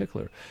on the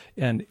Tickler.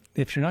 And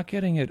if you're not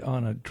getting it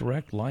on a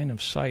direct line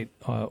of sight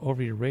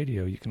over your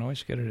radio, you can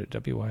always get it at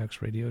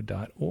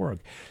wixradio.org.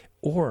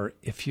 Or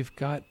if you've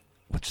got,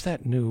 what's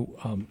that new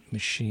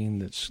machine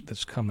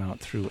that's come out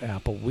through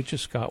Apple? We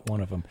just got one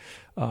of them.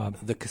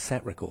 The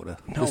cassette recorder.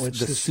 No, it's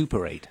the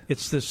Super 8.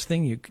 It's this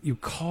thing you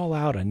call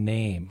out a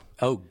name.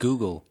 Oh,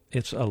 Google.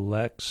 It's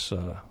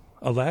Alexa.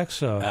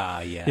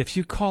 Alexa. Yeah. If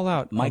you call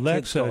out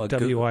Alexa at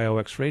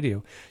WIOX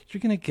Radio, you're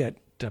going to get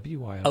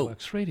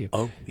WIOX Radio.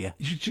 Oh, yeah.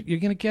 You're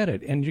going to get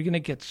it, and you're going to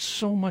get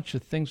so much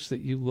of things that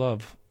you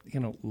love,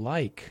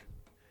 like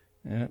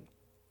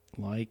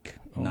Oh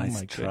nice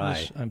my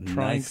try. goodness.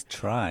 Nice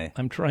try.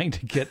 I'm trying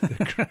to get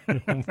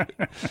the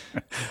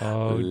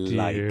Oh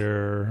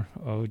dear.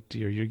 Oh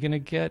dear. You're going to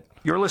get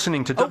You're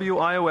listening to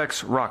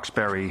WIOX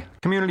Roxbury,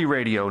 Community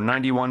Radio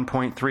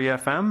 91.3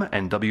 FM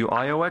and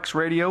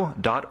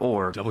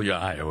WIOXradio.org.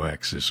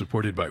 WIOX is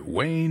supported by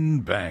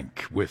Wayne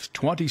Bank with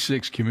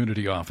 26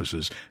 community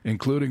offices,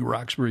 including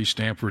Roxbury,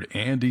 Stamford,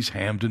 Andes,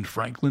 Hamden,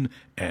 Franklin,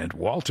 and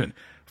Walton,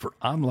 for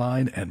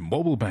online and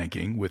mobile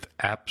banking with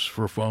apps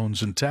for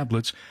phones and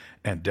tablets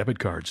and debit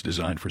cards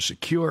designed for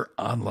secure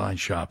online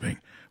shopping.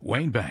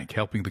 Wayne Bank,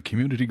 helping the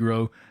community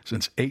grow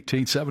since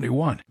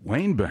 1871.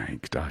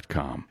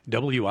 WayneBank.com.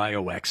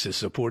 WIOX is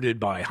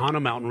supported by Hana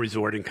Mountain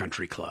Resort and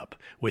Country Club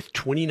with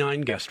 29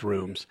 guest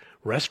rooms,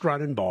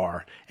 restaurant and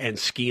bar, and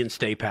ski and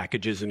stay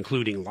packages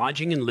including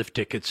lodging and lift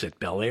tickets at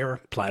Bel Air,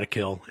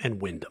 Plattekill,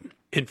 and Wyndham.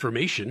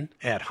 Information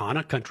at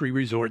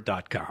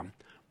hanacountryresort.com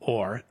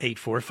or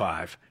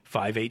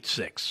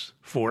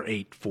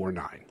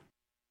 845-586-4849.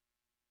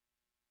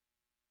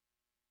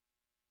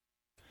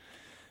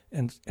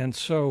 And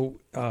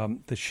so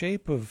the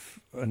shape of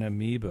an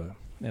amoeba,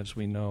 as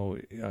we know,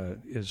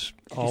 is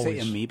always... Did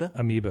you say amoeba?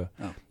 Amoeba.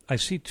 Oh. I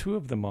see two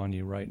of them on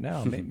you right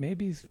now,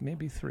 maybe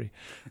three.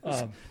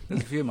 There's a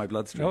few in my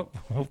bloodstream.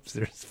 Oh,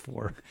 there's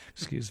four.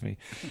 Excuse me.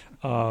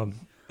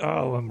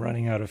 I'm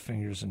running out of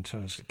fingers and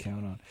toes to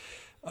count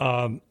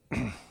on.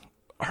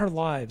 Our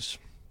lives,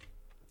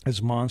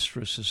 as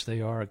monstrous as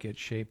they are, get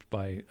shaped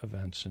by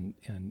events,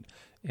 and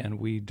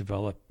we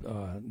develop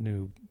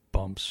new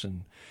bumps,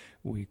 and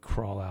we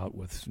crawl out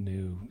with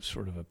new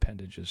sort of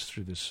appendages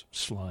through this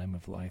slime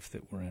of life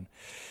that we're in.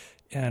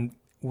 And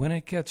when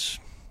it gets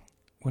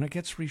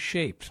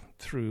reshaped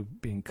through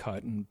being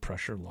cut and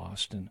pressure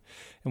lost, and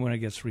when it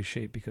gets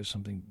reshaped because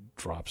something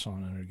drops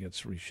on it, or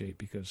gets reshaped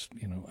because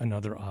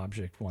another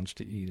object wants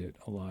to eat it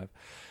alive,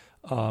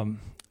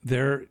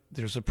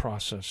 there's a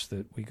process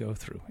that we go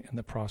through, and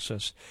the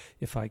process,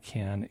 if I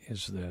can,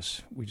 is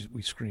this: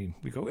 we scream,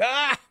 we go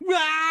ah,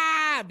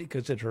 ah,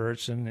 because it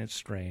hurts and it's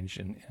strange,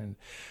 and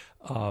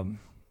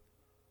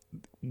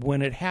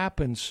when it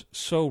happens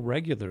so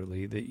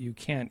regularly that you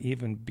can't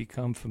even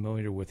become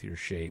familiar with your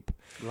shape.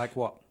 Like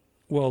what?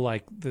 Well,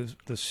 like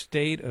the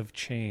state of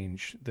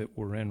change that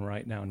we're in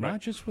right now,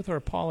 not just with our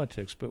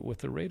politics, but with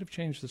the rate of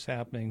change that's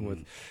happening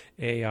with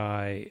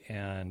AI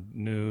and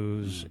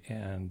news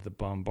and the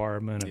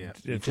bombardment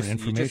of different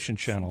information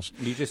channels.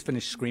 You just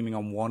finished screaming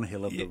on one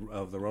hill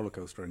of the roller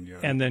coaster,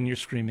 and then you're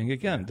screaming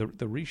again. Yeah.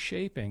 The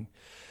reshaping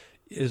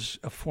is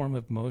a form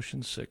of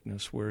motion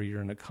sickness where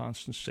you're in a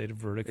constant state of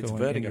vertigo,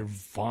 and you're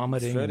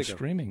vomiting and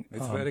screaming.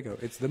 It's vertigo.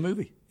 It's the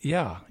movie.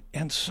 Yeah,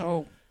 and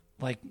so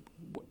like.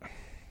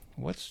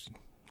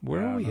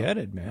 Where are we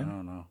headed,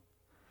 man?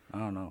 I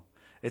don't know.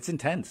 It's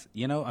intense.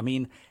 I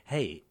mean,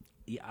 hey,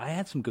 I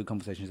had some good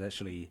conversations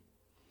actually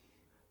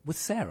with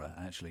Sarah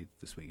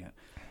this weekend,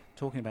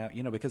 talking about,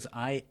 because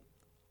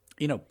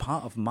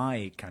part of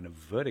my kind of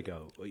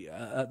vertigo,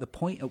 at the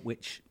point at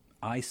which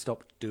I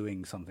stopped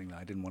doing something that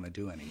I didn't want to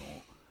do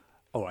anymore,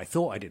 or I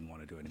thought I didn't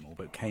want to do anymore,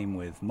 but came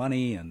with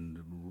money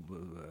and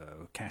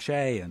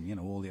cachet and,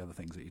 all the other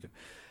things that you do,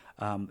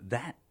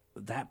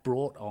 that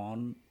brought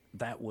on...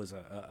 That was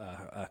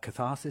a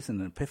catharsis and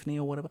an epiphany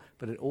or whatever,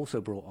 but it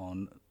also brought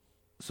on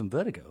some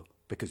vertigo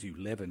because you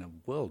live in a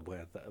world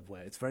where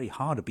it's very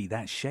hard to be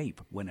that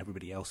shape when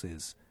everybody else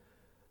is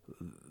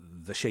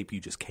the shape you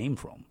just came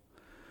from.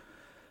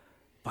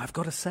 But I've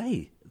got to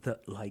say that,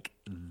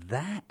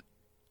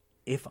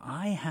 if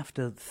I have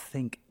to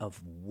think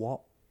of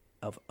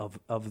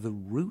of the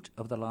root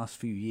of the last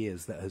few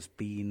years that has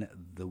been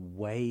the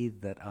way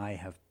that I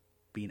have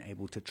been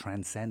able to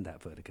transcend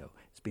that vertigo,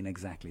 it's been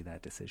exactly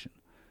that decision.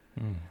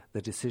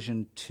 The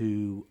decision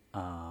to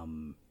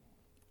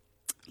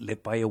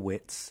live by your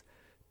wits,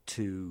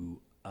 to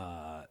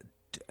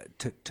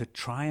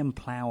try and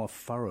plow a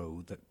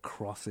furrow that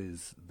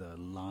crosses the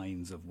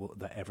lines of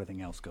that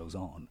everything else goes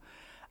on.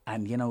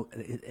 And,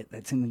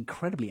 it's an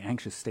incredibly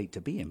anxious state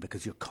to be in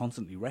because you're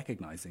constantly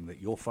recognizing that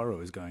your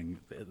furrow is going,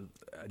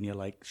 and you're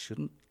like,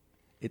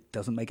 it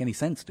doesn't make any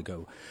sense to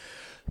go.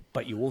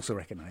 But you also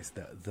recognize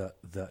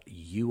that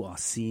you are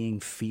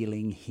seeing,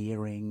 feeling,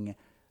 hearing.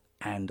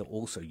 And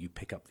also, you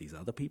pick up these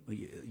other people.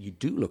 You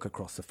do look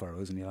across the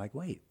furrows, and you're like,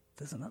 "Wait,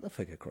 there's another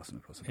figure crossing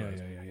across the furrows."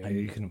 Yeah. And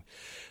you can,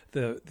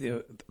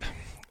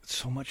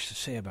 so much to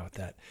say about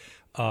that.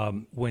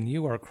 When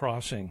you are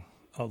crossing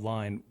a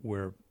line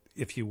where,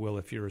 if you will,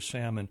 if you're a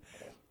salmon,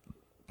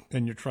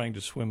 and you're trying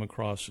to swim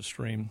across a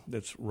stream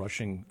that's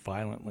rushing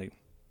violently,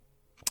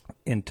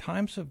 in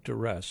times of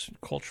duress,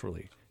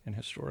 culturally and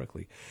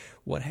historically,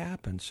 what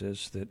happens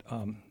is that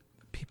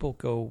people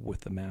go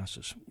with the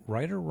masses,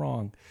 right or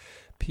wrong.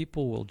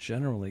 People will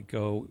generally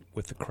go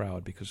with the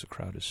crowd because the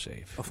crowd is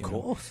safe. Of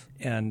course.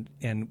 And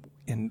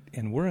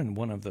we're in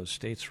one of those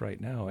states right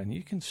now, and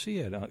you can see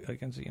it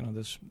against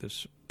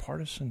this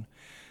partisan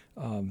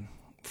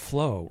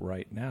flow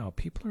right now.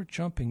 People are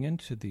jumping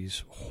into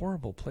these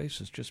horrible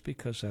places just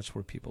because that's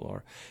where people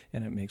are,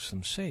 and it makes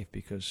them safe.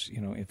 Because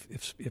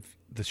if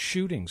the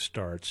shooting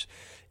starts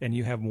and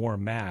you have more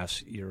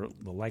mass,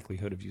 the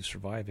likelihood of you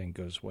surviving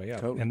goes way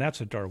up, totally. And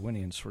that's a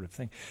Darwinian sort of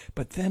thing.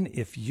 But then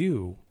if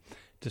you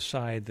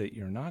decide that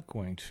you're not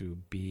going to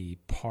be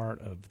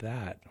part of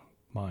that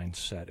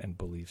mindset and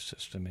belief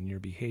system, and your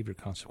behavior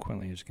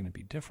consequently is going to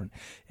be different,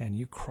 and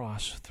you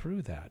cross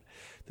through that,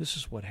 this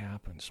is what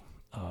happens.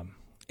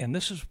 And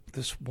this is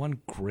this one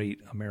great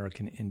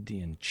American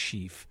Indian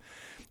chief,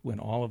 when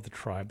all of the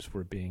tribes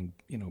were being,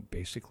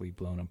 basically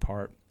blown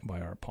apart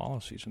by our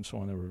policies and so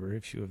on. There were very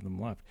few of them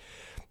left.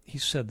 He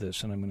said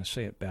this, and I'm going to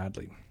say it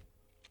badly,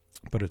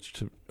 but it's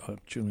to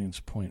Julian's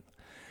point.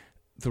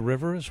 The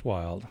river is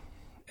wild.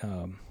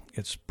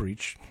 It's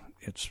breached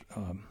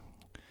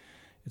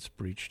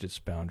its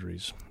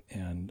boundaries,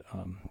 and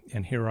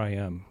here I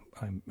am.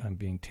 I'm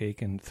being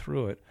taken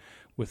through it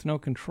with no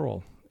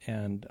control,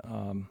 and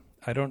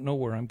I don't know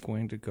where I'm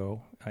going to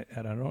go,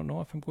 and I don't know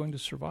if I'm going to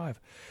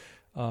survive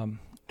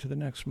to the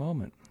next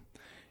moment.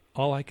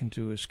 All I can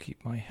do is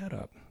keep my head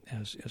up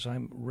as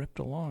I'm ripped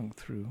along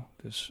through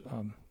this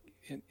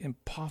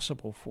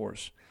impossible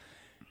force,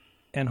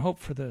 and hope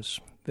for this,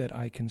 that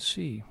I can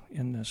see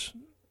in this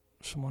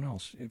someone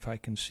else, if I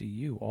can see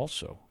you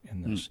also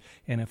in this.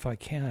 And if I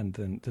can,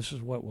 then this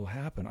is what will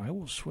happen. I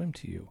will swim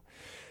to you,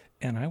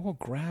 and I will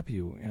grab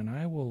you, and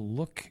I will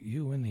look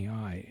you in the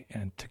eye,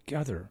 and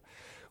together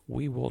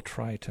we will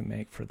try to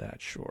make for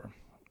that shore.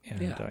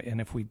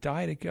 And if we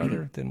die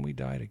together, then we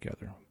die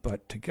together.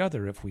 But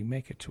together, if we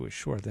make it to a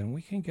shore, then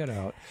we can get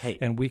out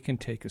and we can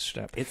take a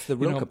step. It's the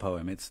Rilke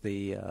poem. It's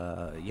the,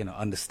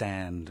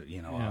 understand,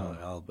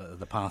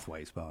 the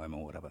pathways poem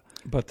or whatever.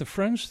 But the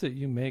friends that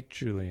you make,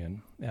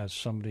 Julian, as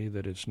somebody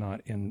that is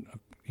not in,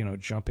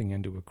 jumping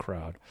into a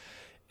crowd,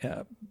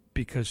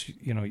 because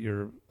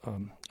you're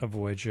a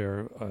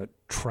voyager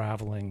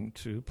traveling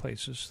to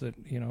places that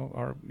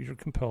you're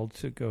compelled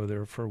to go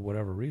there for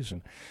whatever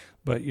reason,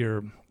 but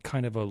you're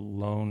kind of a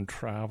lone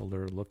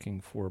traveler looking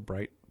for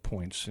bright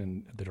points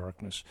in the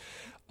darkness,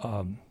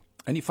 and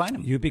you find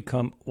them. You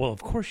become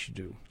of course you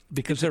do,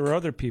 because there are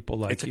other people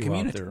like you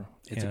out there.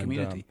 It's a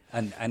community,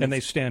 and they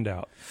stand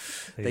out.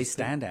 They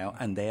stand out,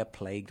 and they are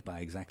plagued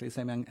by exactly the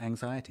same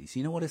anxieties.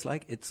 You know what it's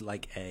like? It's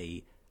like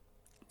a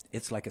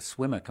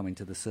swimmer coming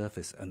to the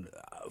surface and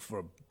for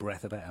a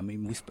breath of air. I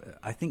mean,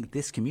 I think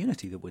this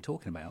community that we're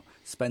talking about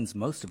spends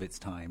most of its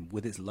time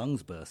with its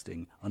lungs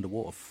bursting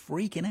underwater,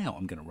 freaking out.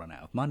 I'm going to run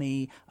out of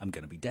money. I'm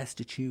going to be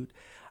destitute.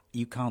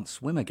 You can't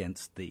swim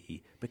against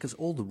because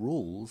all the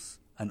rules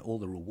and all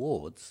the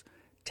rewards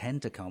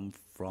tend to come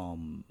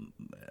from,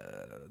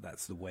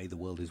 that's the way the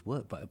world is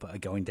worked, but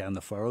going down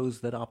the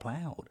furrows that are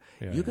plowed.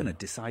 You're going to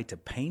decide to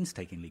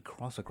painstakingly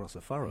cross across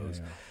the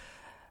furrows.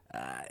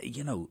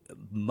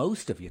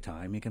 Most of your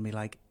time you're going to be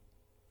like,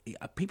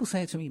 people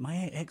say it to me.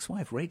 My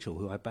ex-wife, Rachel,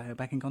 who I'm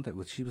back in contact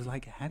with, she was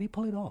like, how do you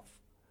pull it off?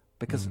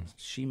 Because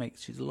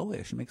she's a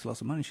lawyer. She makes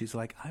lots of money. She's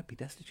like, I'd be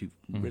destitute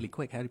really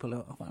quick. How do you pull it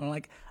off? I'm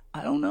like,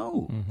 I don't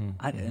know.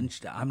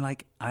 I'm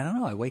like, I don't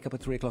know. I wake up at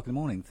 3 o'clock in the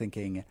morning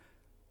thinking,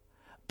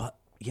 but,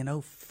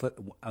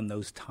 on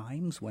those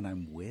times when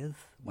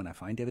when I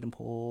find David and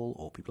Paul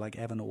or people like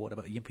Evan or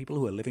whatever, people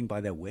who are living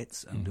by their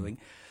wits and doing...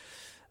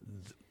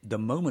 The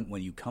moment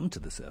when you come to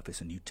the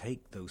surface and you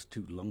take those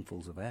 2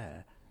 lungfuls of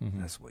air,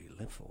 that's what you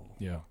live for.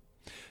 Yeah.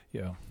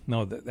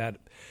 No, that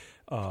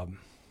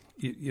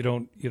you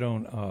don't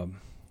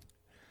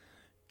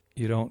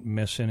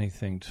miss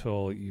anything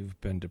till you've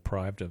been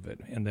deprived of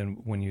it, and then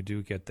when you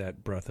do get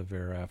that breath of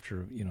air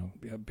after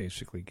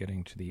basically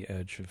getting to the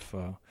edge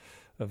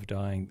of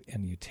dying,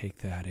 and you take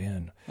that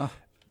in.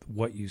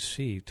 What you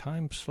see,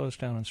 time slows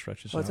down and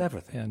stretches out. It's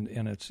everything,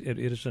 and it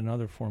is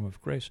another form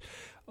of grace.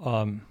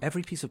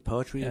 Every piece of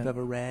poetry you've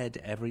ever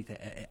read,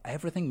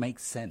 everything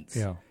makes sense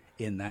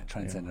in that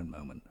transcendent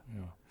moment.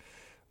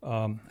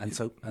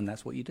 And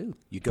that's what you do.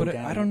 You go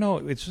down. I don't know.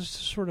 It's just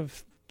a sort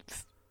of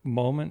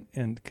moment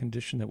and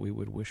condition that we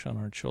would wish on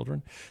our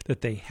children,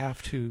 that they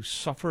have to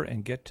suffer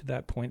and get to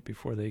that point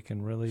before they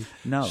can really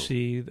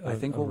see I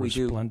think what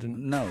resplendent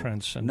we do,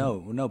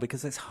 transcendent. No,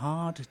 because it's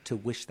hard to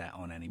wish that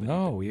on anybody.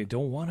 No, you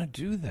don't want to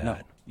do that. No,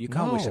 you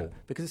can't wish it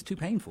because it's too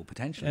painful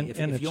potentially.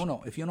 If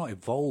you're not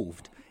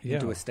evolved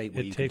into a state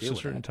where you can deal with it takes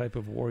a certain type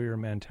of warrior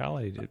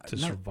mentality to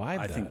survive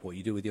that. I think what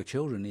you do with your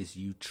children is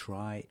you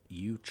try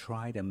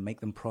to make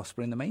them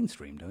prosper in the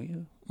mainstream, don't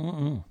you?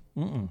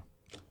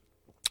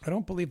 I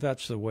don't believe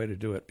that's the way to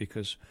do it,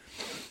 because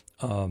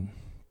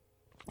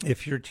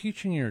if you're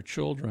teaching your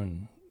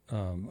children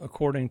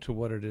according to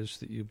what it is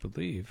that you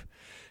believe,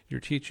 you're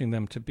teaching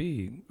them to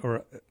be,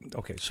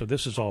 so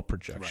this is all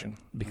projection,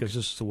 because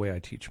this is the way I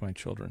teach my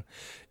children.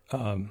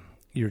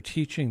 You're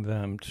teaching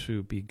them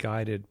to be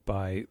guided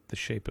by the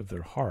shape of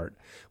their heart,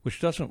 which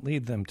doesn't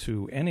lead them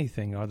to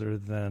anything other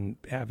than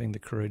having the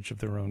courage of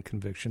their own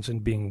convictions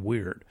and being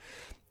weird.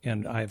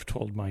 And I've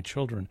told my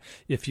children,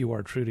 if you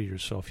are true to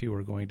yourself, you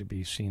are going to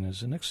be seen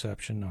as an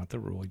exception, not the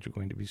rule. You're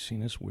going to be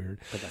seen as weird.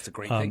 But that's a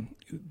great thing.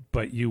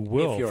 But you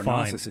will if you're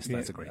find, a narcissist,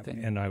 that's a great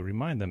thing. And I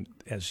remind them,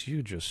 as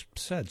you just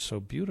said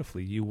so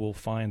beautifully, you will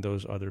find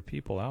those other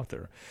people out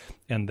there.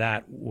 And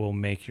that will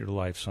make your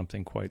life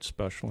something quite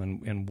special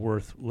and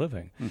worth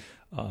living.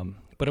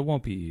 But it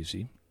won't be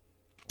easy.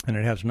 And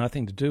it has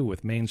nothing to do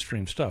with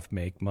mainstream stuff.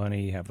 Make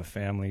money, have a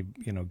family,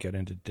 get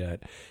into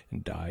debt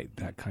and die,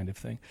 that kind of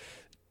thing.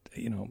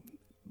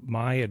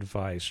 My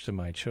advice to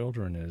my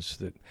children is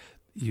that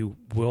you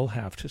will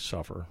have to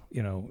suffer,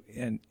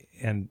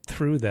 and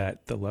through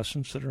that, the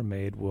lessons that are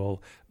made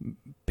will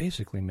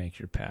basically make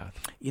your path.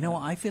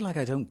 I feel like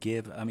I don't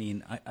give,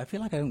 I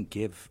feel like I don't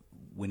give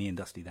Winnie and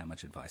Dusty that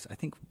much advice. I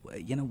think, I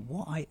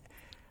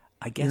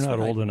guess you're not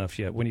old enough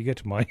yet. When you get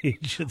to my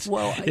age,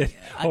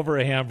 over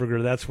a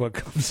hamburger, that's what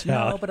comes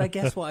out. No, but I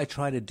guess what I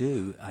try to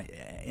do,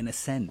 in a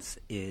sense,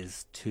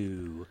 is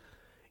to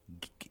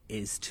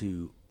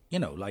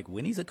like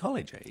Winnie's at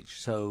college age.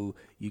 So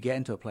you get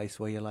into a place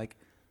where you're like,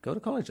 go to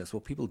college. That's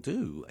what people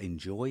do.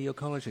 Enjoy your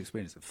college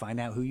experience. Find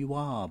out who you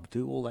are.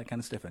 Do all that kind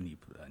of stuff. And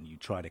you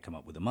try to come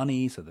up with the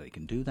money so that they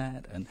can do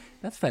that. And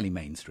that's fairly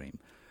mainstream.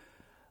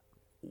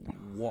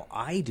 What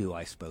I do,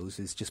 I suppose,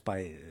 is just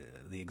by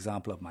the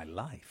example of my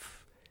life,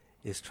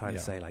 is try to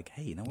say, like,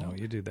 hey, you know what? No,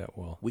 you do that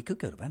well. We could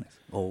go to Venice.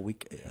 Or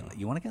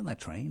you want to get on that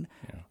train?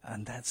 Yeah.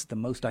 And that's the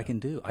most I can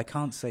do. I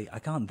can't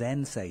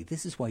then say,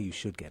 this is why you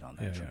should get on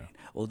that train. Yeah.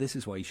 Or this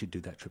is why you should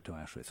do that trip to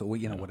Auschwitz. Or,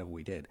 whatever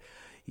we did.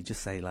 You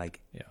just say, like,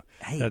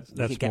 hey,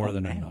 that's more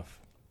than enough.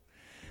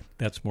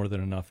 That's more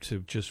than enough to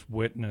just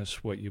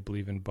witness what you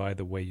believe in by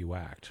the way you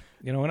act.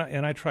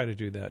 And I try to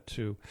do that,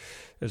 too,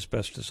 as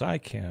best as I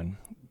can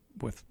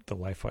with the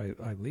life I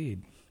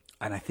lead.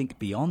 And I think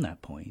beyond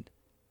that point,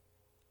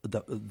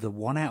 the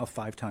 1 out of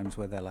 5 times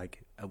where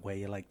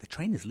you're like, the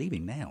train is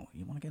leaving now.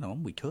 You want to get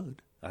on? We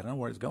could. I don't know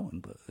where it's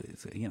going, but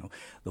it's,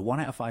 the 1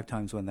 out of 5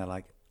 times when they're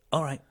like,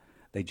 all right,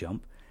 they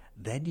jump.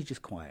 Then you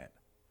just quiet.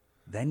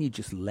 Then you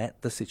just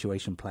let the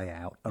situation play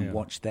out and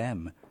watch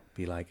them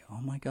be like,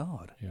 oh my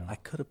God, I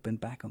could have been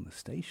back on the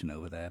station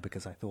over there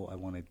because I thought I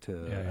wanted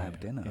to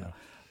have dinner. Yeah.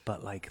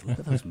 But look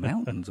at those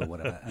mountains or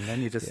whatever. And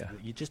then you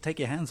just take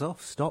your hands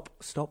off, stop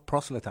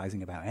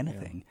proselytizing about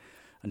anything,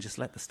 and just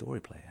let the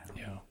story play out.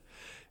 Yeah.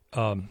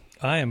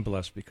 I am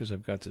blessed because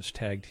I've got this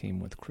tag team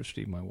with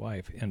Christy, my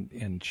wife,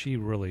 and she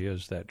really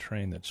is that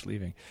train that's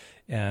leaving.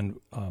 And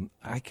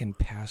I can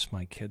pass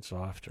my kids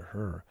off to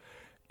her.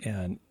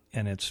 And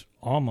it's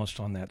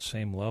almost on that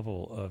same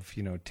level of,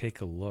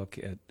 take a look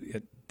at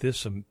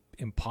this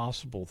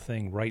impossible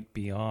thing right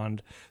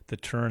beyond the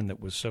turn that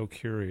was so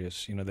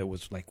curious, that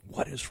was like,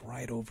 what is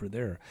right over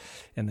there?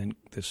 And then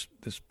this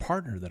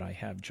partner that I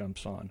have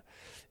jumps on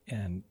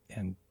and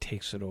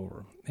takes it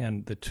over.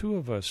 And the two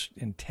of us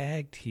in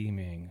tag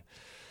teaming,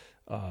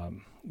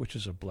 which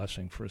is a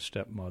blessing for a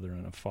stepmother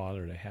and a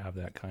father to have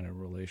that kind of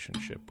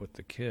relationship with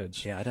the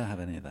kids. Yeah, I don't have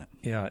any of that.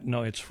 Yeah,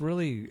 no, it's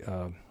really,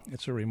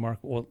 it's a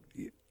remarkable,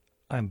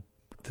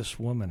 this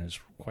woman is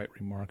quite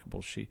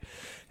remarkable. She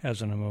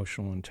has an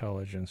emotional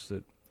intelligence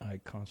that I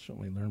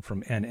constantly learn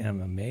from and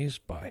am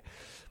amazed by.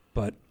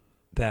 But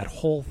that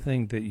whole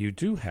thing that you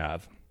do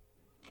have,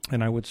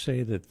 and I would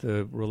say that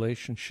the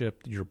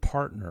relationship, your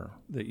partner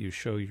that you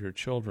show your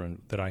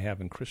children, that I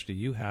have in Christy,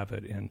 you have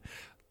it in,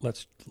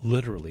 let's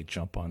literally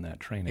jump on that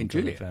train and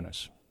go to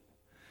Venice.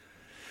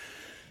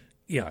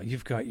 Yeah,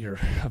 you've got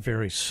a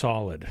very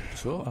solid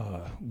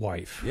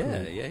wife.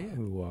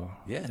 Who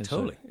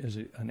totally is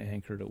an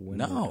anchor to win.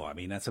 No, I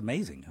mean that's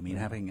amazing. I mean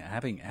having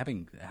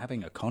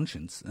a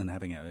conscience and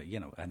having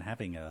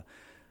a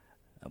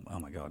oh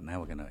my God,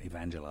 now we're going to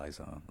evangelize.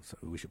 So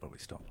we should probably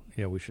stop.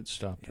 Yeah, we should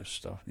stop this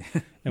stuff,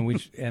 and we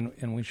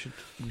should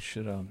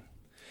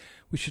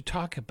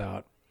talk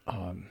about.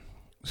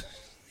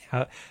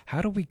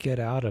 How do we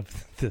get out of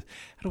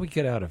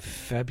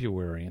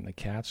February in the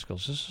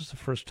Catskills? This is the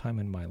first time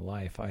in my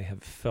life I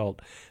have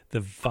felt the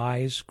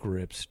vice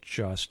grips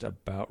just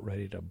about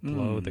ready to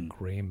blow the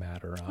gray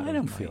matter out of my ears. I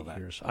don't feel that.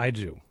 I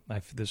do.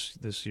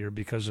 This year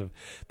because of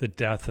the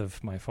death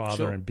of my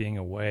father and being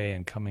away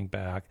and coming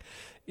back,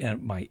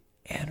 and my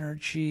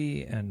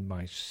energy and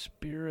my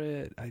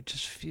spirit, I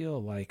just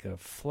feel like a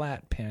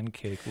flat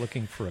pancake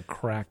looking for a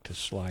crack to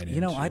slide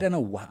into. I don't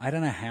know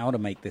how to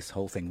make this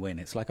whole thing win.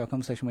 It's like our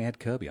conversation we had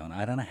Kirby on.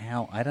 I don't know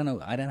how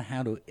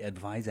to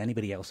advise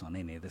anybody else on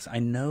any of this. I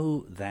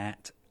know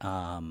that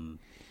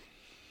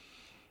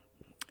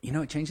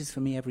it changes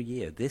for me every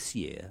year. This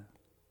year,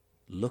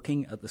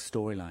 looking at the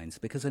storylines,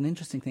 because an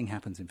interesting thing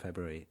happens in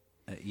February.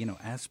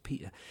 As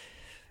Peter,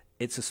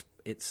 it's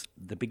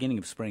the beginning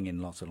of spring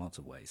in lots and lots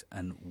of ways.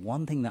 And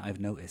one thing that I've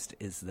noticed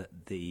is that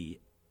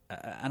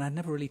and I'd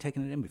never really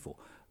taken it in before,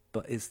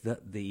 but is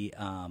that the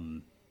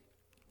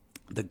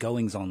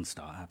goings-on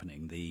start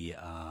happening, the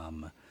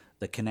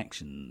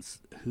connections,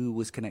 who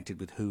was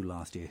connected with who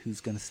last year, who's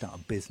going to start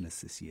a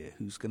business this year,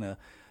 who's going to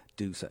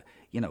do so,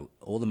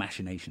 all the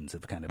machinations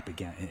have kind of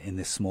began in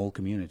this small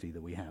community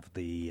that we have,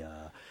 the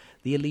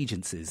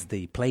allegiances,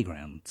 the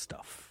playground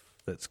stuff,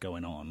 that's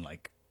going on,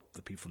 like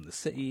the people from the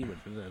city,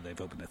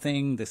 they've opened a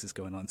thing, this is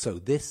going on. So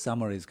this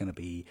summer is going to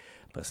be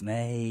person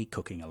A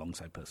cooking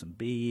alongside person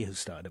B who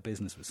started a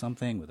business with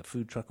something, with a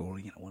food truck or,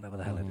 whatever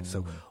the hell it is.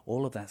 So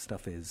all of that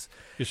stuff is...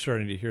 You're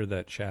starting to hear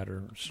that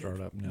chatter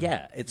start up now.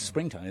 Yeah, it's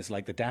springtime. It's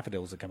like the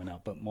daffodils are coming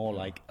up, but more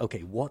like,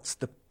 okay, what's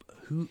the...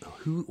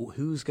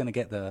 Who's going to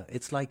get the...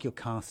 It's like you're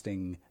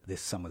casting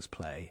this summer's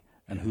play,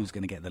 and who's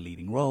going to get the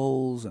leading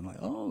roles, and like,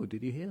 oh,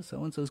 did you hear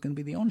so-and-so's going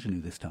to be the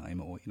ingenue this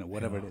time, or,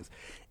 whatever it is,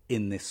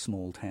 in this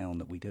small town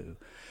that we do.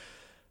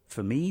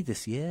 For me,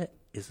 this year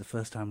is the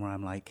first time where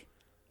I'm like,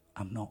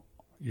 I'm not...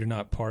 You're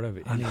not part of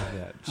any of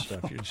that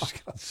stuff. You're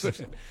just going to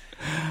sit.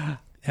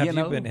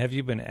 Have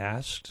you been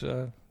asked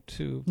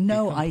to...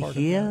 No, I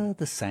hear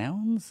the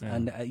sounds,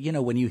 and,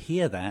 when you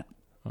hear that,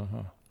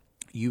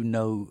 you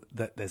know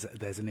that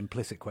there's an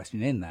implicit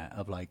question in that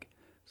of like,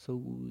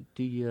 so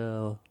do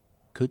you...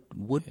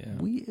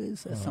 we?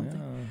 Is there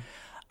something?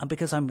 And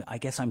because I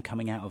guess I'm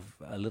coming out of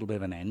a little bit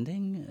of an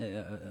ending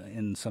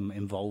in some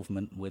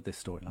involvement with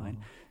this storyline,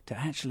 to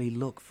actually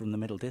look from the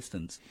middle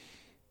distance,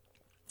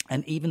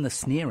 and even the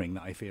sneering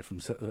that I fear from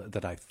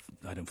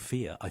I don't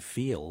fear, I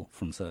feel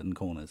from certain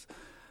corners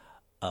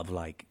of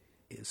like,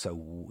 so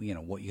what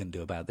are you going to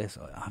do about this?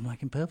 I'm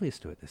like impervious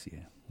to it this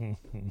year.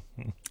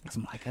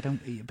 I'm like,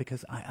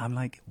 because I'm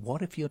like,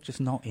 what if you're just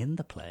not in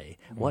the play?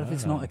 What if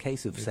it's not a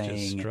case of saying,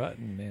 just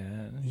strutting,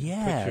 man?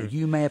 Yeah,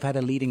 you may have had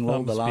a leading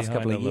role the last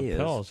couple of years,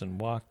 lapels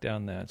and walk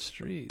down that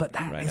street. But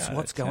that is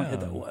what's going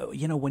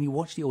on. When you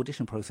watch the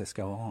audition process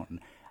go on,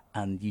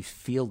 and you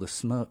feel the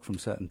smirk from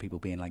certain people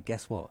being like,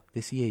 guess what?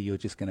 This year you're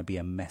just going to be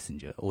a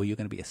messenger, or you're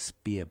going to be a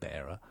spear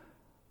bearer.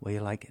 Where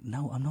you're like,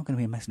 no, I'm not going to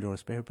be a messenger or a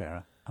spear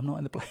bearer. I'm not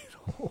in the play at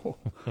all.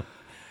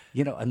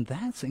 And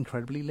that's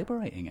incredibly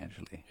liberating,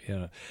 actually.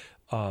 To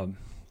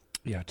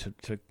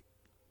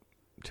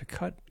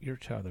cut your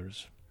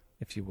tethers,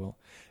 if you will,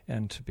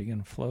 and to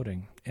begin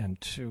floating,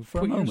 and to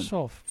put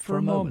yourself for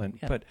a moment.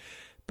 Yeah.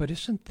 But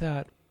isn't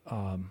that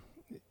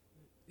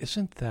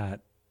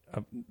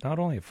not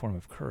only a form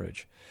of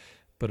courage,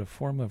 but a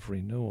form of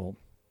renewal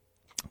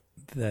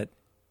that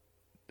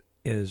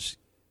is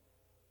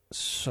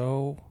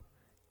so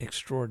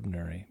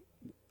extraordinary?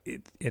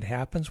 It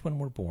happens when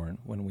we're born,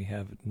 when we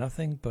have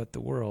nothing but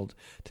the world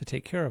to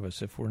take care of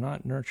us. If we're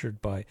not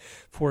nurtured by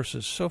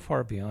forces so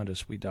far beyond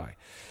us, we die.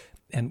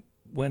 And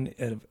when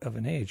of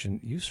an age,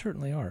 and you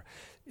certainly are,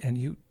 and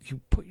you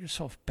put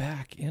yourself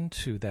back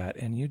into that,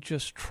 and you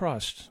just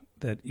trust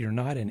that you're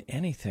not in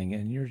anything,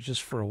 and you're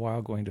just for a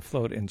while going to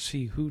float and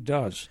see who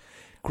does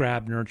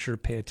grab, nurture,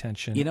 pay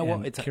attention,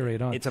 carry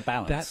it on. It's a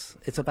balance.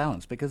 It's a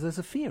balance because there's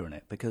a fear in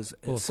it. Because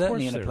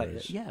certainly in a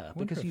place,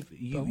 because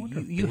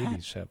you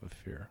have a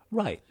fear,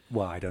 right?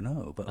 Well, I don't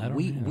know, but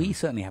we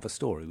certainly have a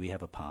story. We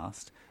have a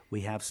past. We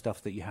have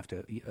stuff that you have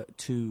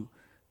to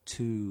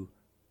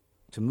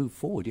move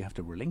forward. You have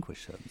to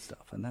relinquish certain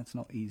stuff, and that's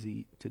not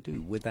easy to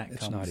do. With that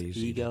comes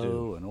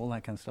ego and all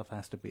that kind of stuff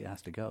has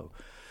to go.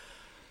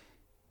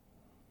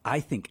 I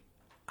think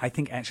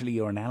actually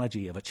your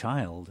analogy of a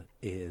child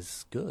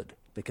is good.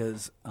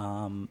 Because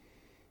for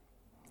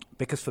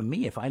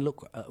me, if I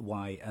look at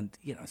why, and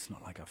it's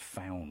not like I've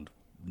found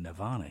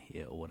nirvana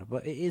here or whatever,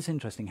 but it is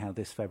interesting how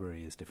this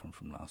February is different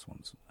from last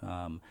one's,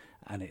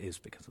 and it is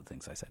because of the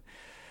things I said.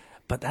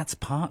 But that's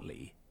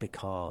partly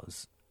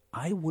because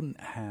I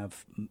wouldn't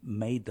have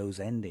made those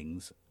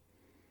endings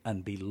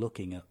and be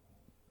looking at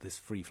this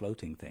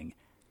free-floating thing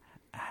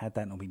had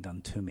that not been done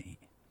to me.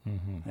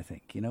 Mm-hmm. I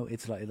think,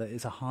 it's like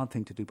it's a hard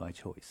thing to do by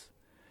choice.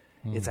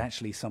 It's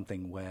actually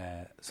something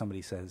where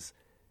somebody says,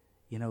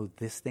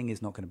 this thing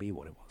is not going to be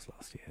what it was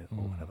last year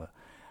or whatever.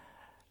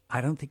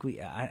 I don't think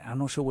I'm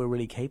not sure we're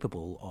really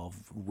capable of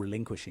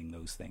relinquishing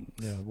those things.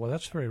 Yeah, well,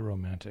 that's very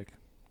romantic.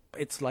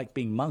 It's like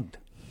being mugged.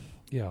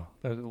 Yeah,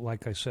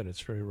 like I said,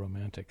 it's very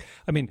romantic.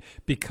 I mean,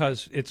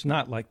 because it's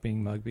not like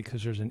being mugged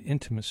because there's an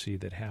intimacy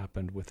that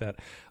happened with that.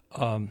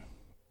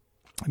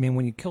 I mean,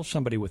 when you kill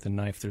somebody with a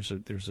knife, there's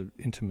an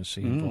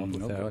intimacy involved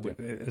with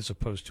that, as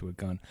opposed to a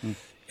gun.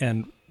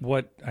 And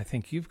what I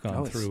think you've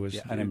gone through is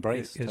an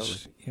embrace.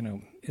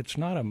 Totally. It's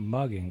not a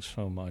mugging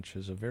so much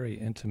as a very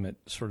intimate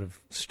sort of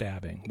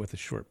stabbing with a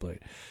short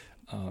blade.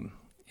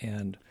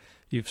 And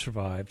you've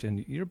survived,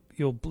 and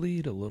you'll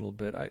bleed a little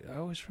bit. I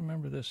always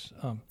remember this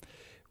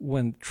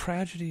when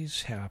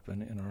tragedies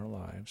happen in our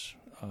lives,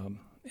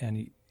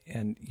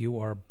 and you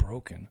are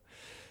broken.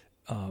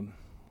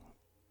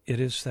 It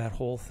is that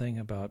whole thing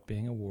about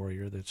being a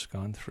warrior that's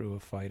gone through a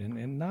fight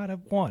and not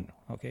have won,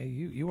 okay?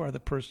 You are the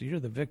person, you're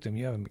the victim,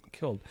 you haven't been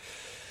killed.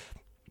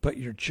 But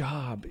your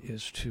job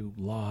is to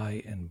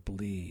lie and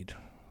bleed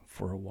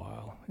for a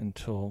while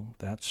until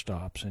that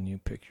stops and you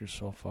pick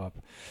yourself up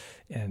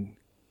and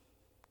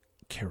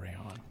carry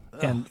on.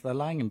 And the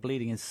lying and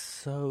bleeding is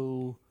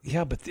so...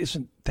 Yeah, but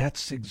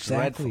that's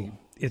exactly... dreadful.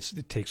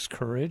 It takes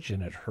courage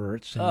and it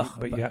hurts.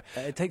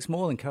 It takes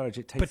more than courage.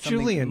 It takes something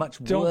Julian,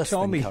 much worse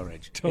than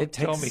courage. It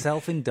takes me.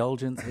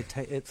 Self-indulgence.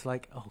 It's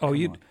like, come on.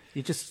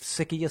 You're just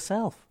sick of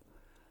yourself.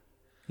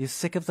 You're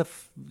sick of the...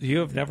 You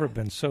have never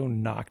been so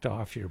knocked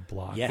off your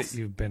block Yes. that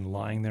you've been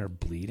lying there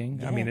bleeding?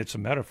 Yeah. I mean, it's a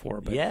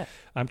metaphor, but Yeah.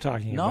 I'm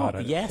talking about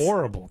a yes.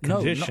 horrible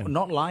condition. No,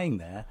 not lying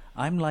there.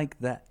 I'm like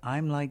that.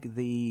 I'm like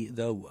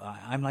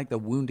the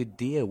wounded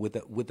deer with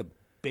the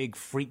big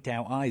freaked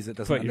out eyes that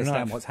doesn't But you're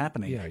understand not- what's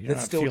happening. Yeah, you're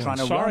that's not still feeling trying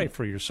to sorry run.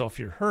 for yourself.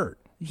 You're hurt.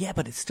 Yeah,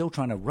 but it's still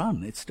trying to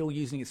run. It's still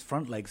using its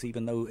front legs,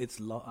 even though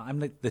I'm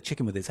like the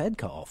chicken with its head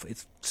cut off.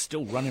 It's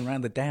still running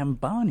around the damn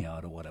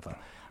barnyard or whatever.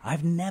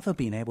 I've never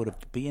been able to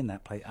be in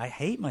that place. I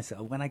hate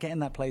myself when I get in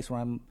that place where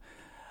I'm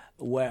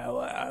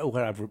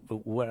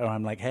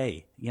like,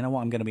 hey, you know what?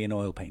 I'm going to be an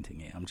oil painting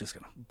here. I'm just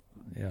going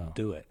to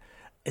do it.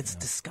 It's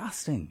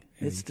disgusting.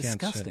 Yeah, it's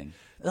disgusting.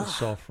 The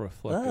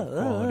self-reflective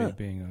quality of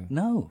being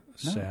a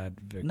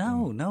sad victim.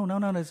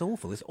 No. It's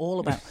awful. It's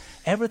all about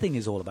everything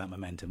is all about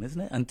momentum,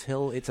 isn't it?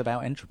 Until it's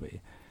about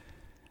entropy.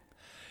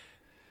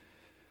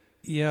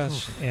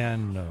 Yes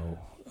and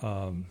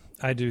no.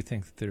 I do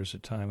think that there's a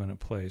time and a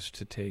place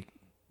to take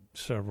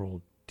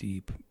several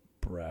deep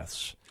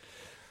breaths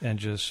and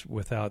just,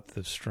 without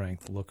the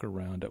strength, look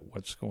around at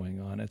what's going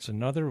on. It's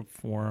another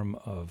form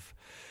of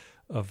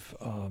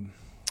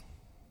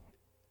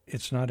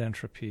it's not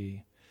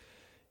entropy.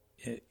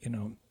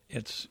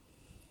 It's,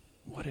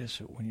 what is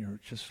it when you're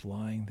just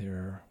lying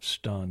there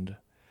stunned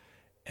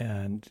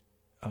and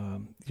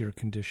your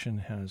condition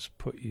has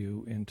put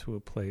you into a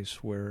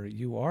place where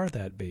you are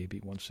that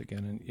baby once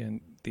again,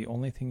 and the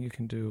only thing you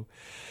can do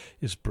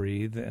is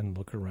breathe and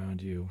look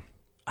around you.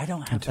 I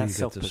don't have that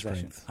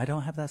self-possession. I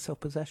don't have that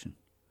self-possession.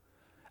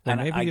 And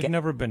maybe you've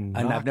never been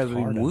knocked and I've never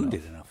been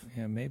wounded enough.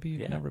 Yeah, maybe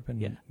you've never been.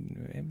 Yeah.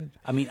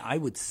 I mean, I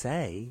would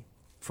say,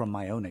 from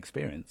my own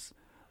experience,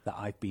 that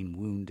I've been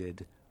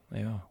wounded.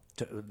 Yeah.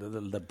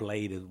 The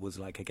blade was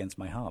like against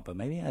my heart, but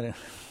maybe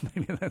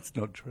maybe that's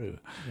not true.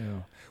 Yeah.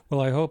 Well,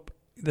 I hope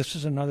this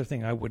is another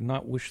thing. I would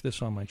not wish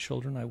this on my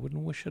children. I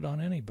wouldn't wish it on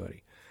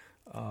anybody.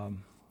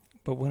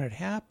 But when it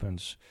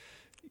happens,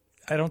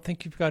 I don't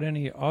think you've got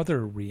any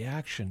other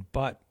reaction.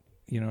 But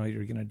you're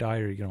going to die,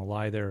 or you're going to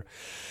lie there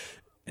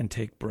and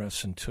take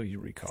breaths until you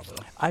recover.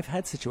 I've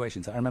had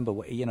situations. I remember,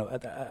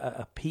 at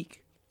a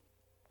peak.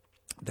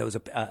 There was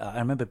I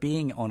remember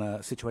being on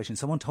a situation.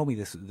 Someone told me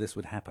this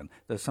would happen.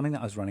 There was something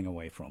that I was running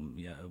away from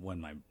when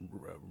my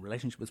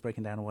relationship was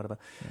breaking down or whatever.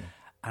 Yeah.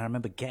 I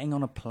remember getting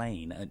on a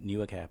plane at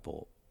Newark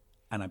Airport,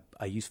 and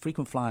I used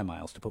frequent flyer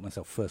miles to put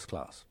myself first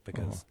class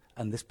because.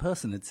 And this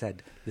person had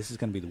said, "This is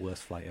going to be the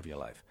worst flight of your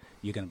life.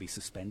 You're going to be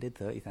suspended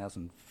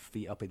 30,000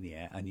 feet up in the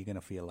air, and you're going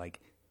to feel like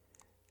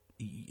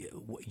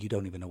you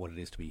don't even know what it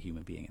is to be a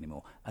human being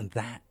anymore." And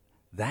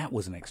that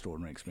was an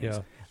extraordinary experience.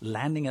 Yeah.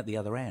 Landing at the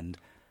other end.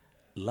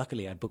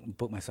 Luckily, I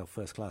booked myself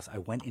first class. I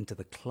went into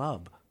the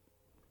club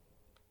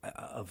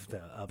of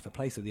the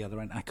place at the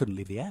other end. I couldn't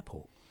leave the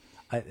airport.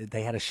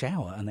 They had a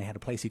shower and they had a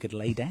place you could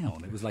lay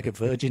down. It was like a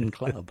virgin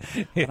club.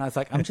 And I was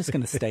like, I'm just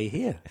going to stay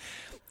here.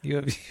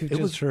 You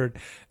just heard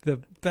the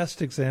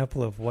best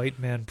example of white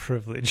man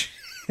privilege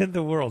in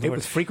the world. It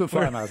was frequent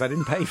flyer miles. I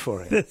didn't pay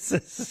for it. This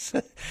is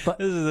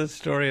the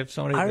story of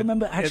somebody. I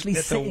remember actually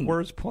at sitting. the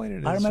worst point in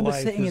his life. I remember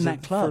sitting in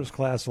that club, first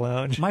class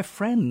lounge. My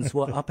friends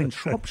were up in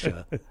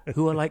Shropshire,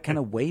 who were like kind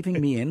of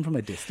waving me in from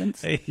a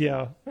distance.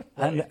 Yeah,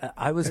 and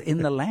I was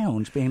in the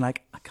lounge, being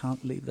like, I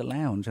can't leave the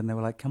lounge, and they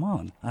were like, come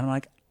on, and I'm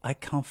like, I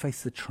can't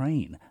face the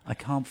train. I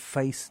can't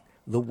face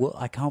the world.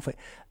 I can't face.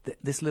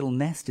 This little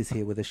nest is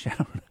here with a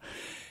shower.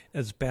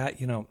 As bad,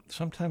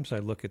 sometimes I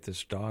look at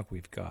this dog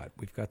we've got.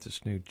 We've got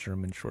this new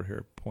German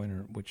short-haired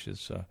pointer, which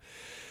is,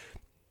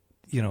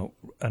 an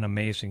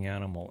amazing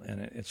animal,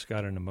 and it's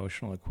got an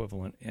emotional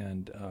equivalent,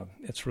 and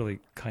it's really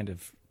kind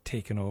of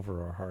taken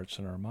over our hearts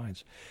and our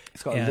minds.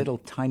 It's got a little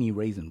tiny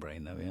raisin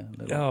brain, though,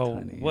 yeah.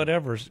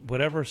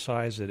 Whatever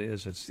size it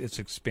is, it's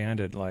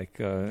expanded like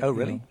oh,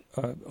 really?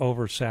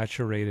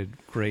 Oversaturated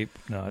grape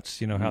nuts.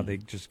 You know how they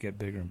just get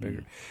bigger and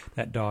bigger.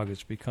 That dog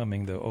is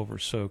becoming the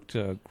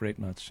oversoaked grape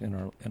nuts in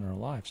our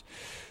lives.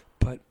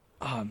 But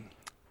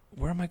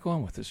where am I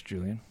going with this,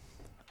 Julian?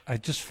 I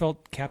just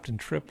felt Captain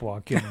Tripp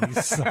walk in. And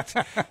he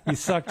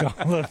sucked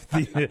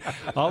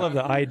all of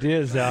the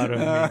ideas out of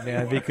me,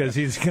 man, because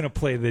he's going to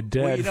play the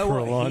dead for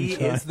a long time. He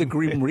is the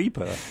Grim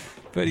Reaper.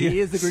 But he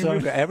is the Grim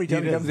Reaper. Every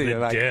time he comes in, you're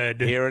like,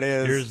 dead. Here it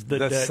is. Here's the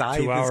dead.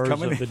 2 hours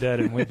of the dead,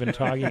 and we've been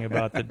talking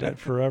about the dead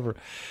forever.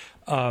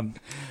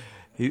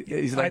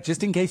 He's like,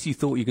 just in case you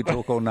thought you could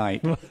talk all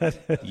night,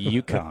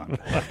 you can't.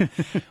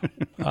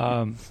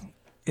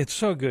 It's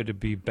so good to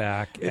be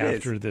back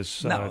after this.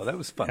 That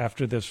was fun.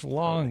 After this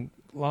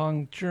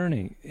long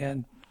journey,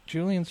 and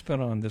Julian's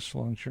been on this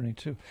long journey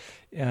too,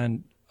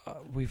 and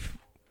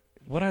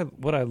what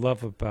I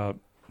love about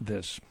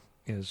this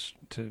is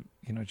to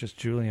just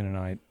Julian and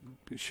I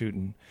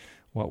shooting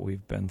what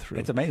we've been through.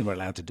 It's amazing we're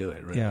allowed to do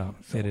it, really. Yeah,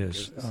 it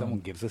is. Someone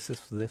gives us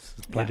this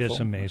platform. It is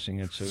amazing.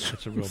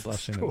 It's a real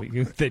blessing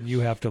that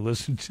you have to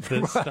listen to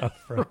this stuff,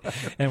 right?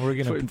 And we're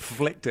going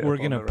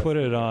to put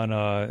it on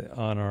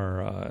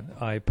our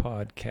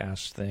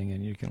iPodcast thing,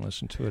 and you can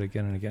listen to it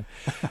again and again.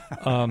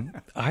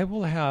 I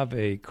will have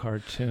a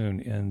cartoon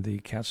in the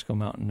Catskill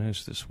Mountain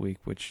News this week,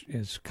 which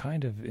is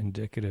kind of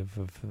indicative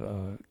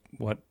of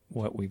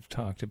what we've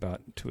talked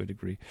about to a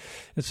degree.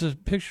 It's a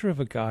picture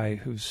of a guy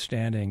who's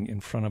standing in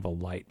front of a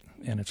light,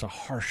 and it's a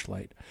harsh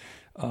light,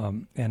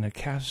 and a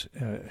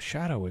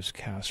shadow is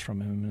cast from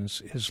him, and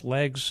his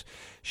legs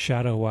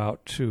shadow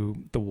out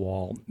to the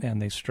wall,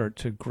 and they start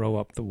to grow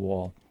up the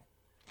wall.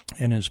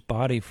 And his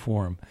body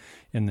form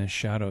in this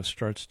shadow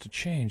starts to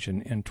change,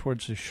 and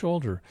towards his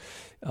shoulder,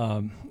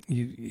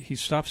 he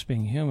stops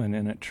being human,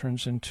 and it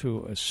turns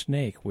into a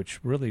snake,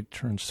 which really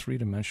turns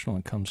three-dimensional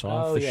and comes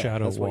off the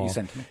shadow wall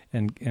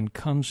and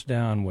comes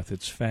down with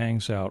its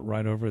fangs out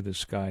right over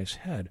this guy's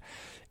head.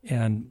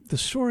 And the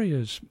story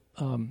is,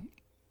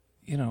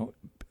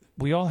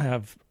 we all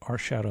have our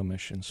shadow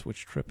missions,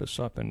 which trip us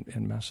up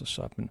and mess us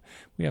up, and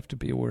we have to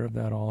be aware of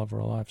that all of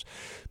our lives.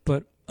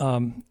 But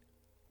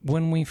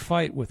when we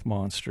fight with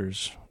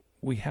monsters,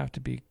 we have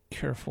to be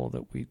careful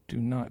that we do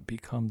not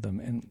become them.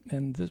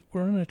 And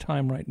we're in a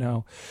time right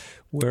now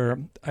where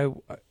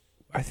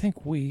I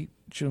think we,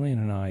 Julian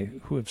and I,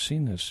 who have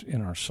seen this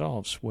in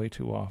ourselves way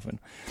too often,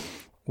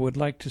 would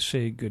like to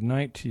say good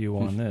night to you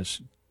on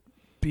this.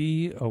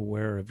 Be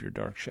aware of your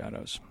dark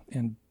shadows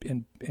and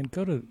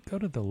go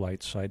to the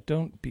light side.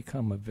 Don't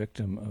become a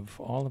victim of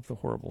all of the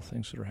horrible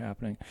things that are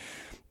happening,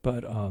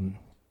 but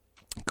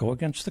go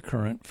against the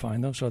current.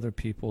 Find those other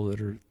people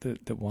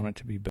that want it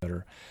to be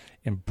better.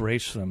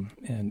 Embrace them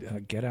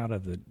and get out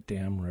of the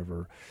damn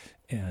river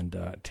and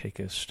take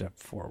a step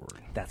forward.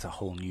 That's a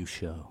whole new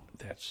show.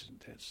 That's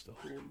the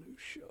whole new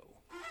show.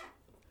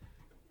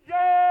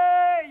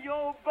 Yeah,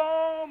 you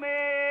bore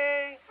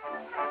me.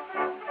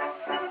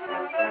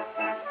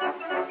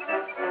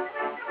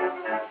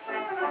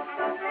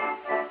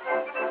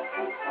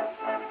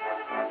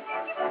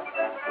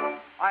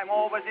 I'm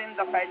always in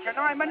the fashion,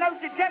 I'm a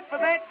noted jet for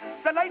that.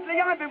 So lately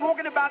I've been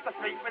walking about the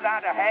street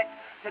without a hat.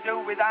 To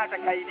do without a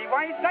caddy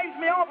way saves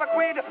me half a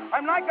quid.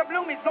 I'm like a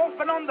blooming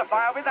saucepan on the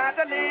fire without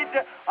a lid.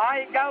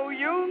 I go,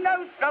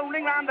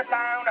 strolling round the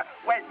town.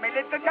 Where's me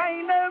little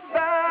cane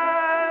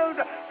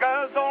about?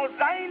 Girls all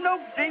say,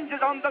 look,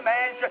 ginger's on the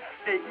mesh.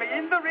 Dig me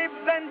in the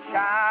ribs and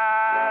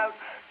shout.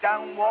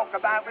 Don't walk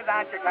about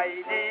without your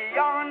caddy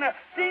on.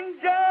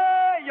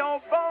 Ginger,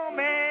 you're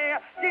balmy.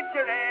 Get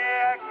your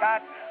hair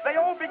cut. They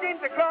all begin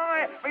to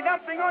cry. With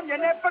nothing on your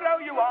neck, but oh,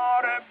 you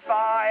are a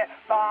buy.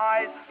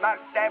 Buys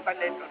must have a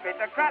little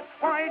bit of crap.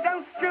 Why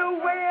don't you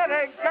wear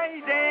a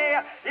caddy?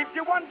 If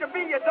you want to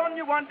be a don,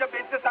 you want a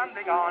bit of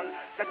something on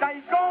to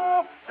take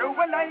off to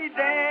a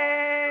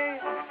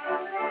lady.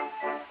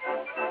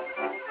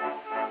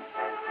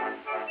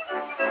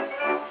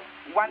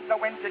 Once I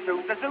went to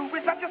the zoo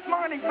with such a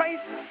smiling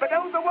face, but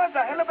oh, there was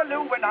a hell of a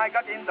loo when I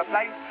got in the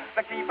place.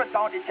 The keeper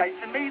started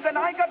chasing me, then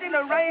I got in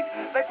a rage.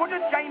 They put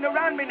a chain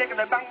around me, nigger,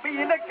 they bung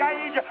me in a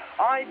cage.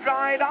 I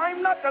cried,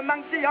 I'm not a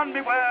monkey on me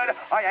word.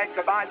 I had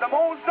to buy them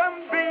all some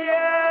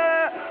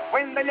beer.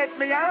 When they let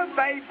me out,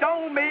 they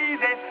told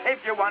me this: if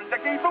you want to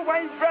keep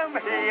away from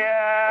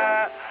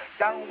here,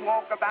 don't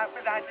walk about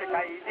without your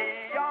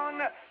lady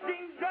on.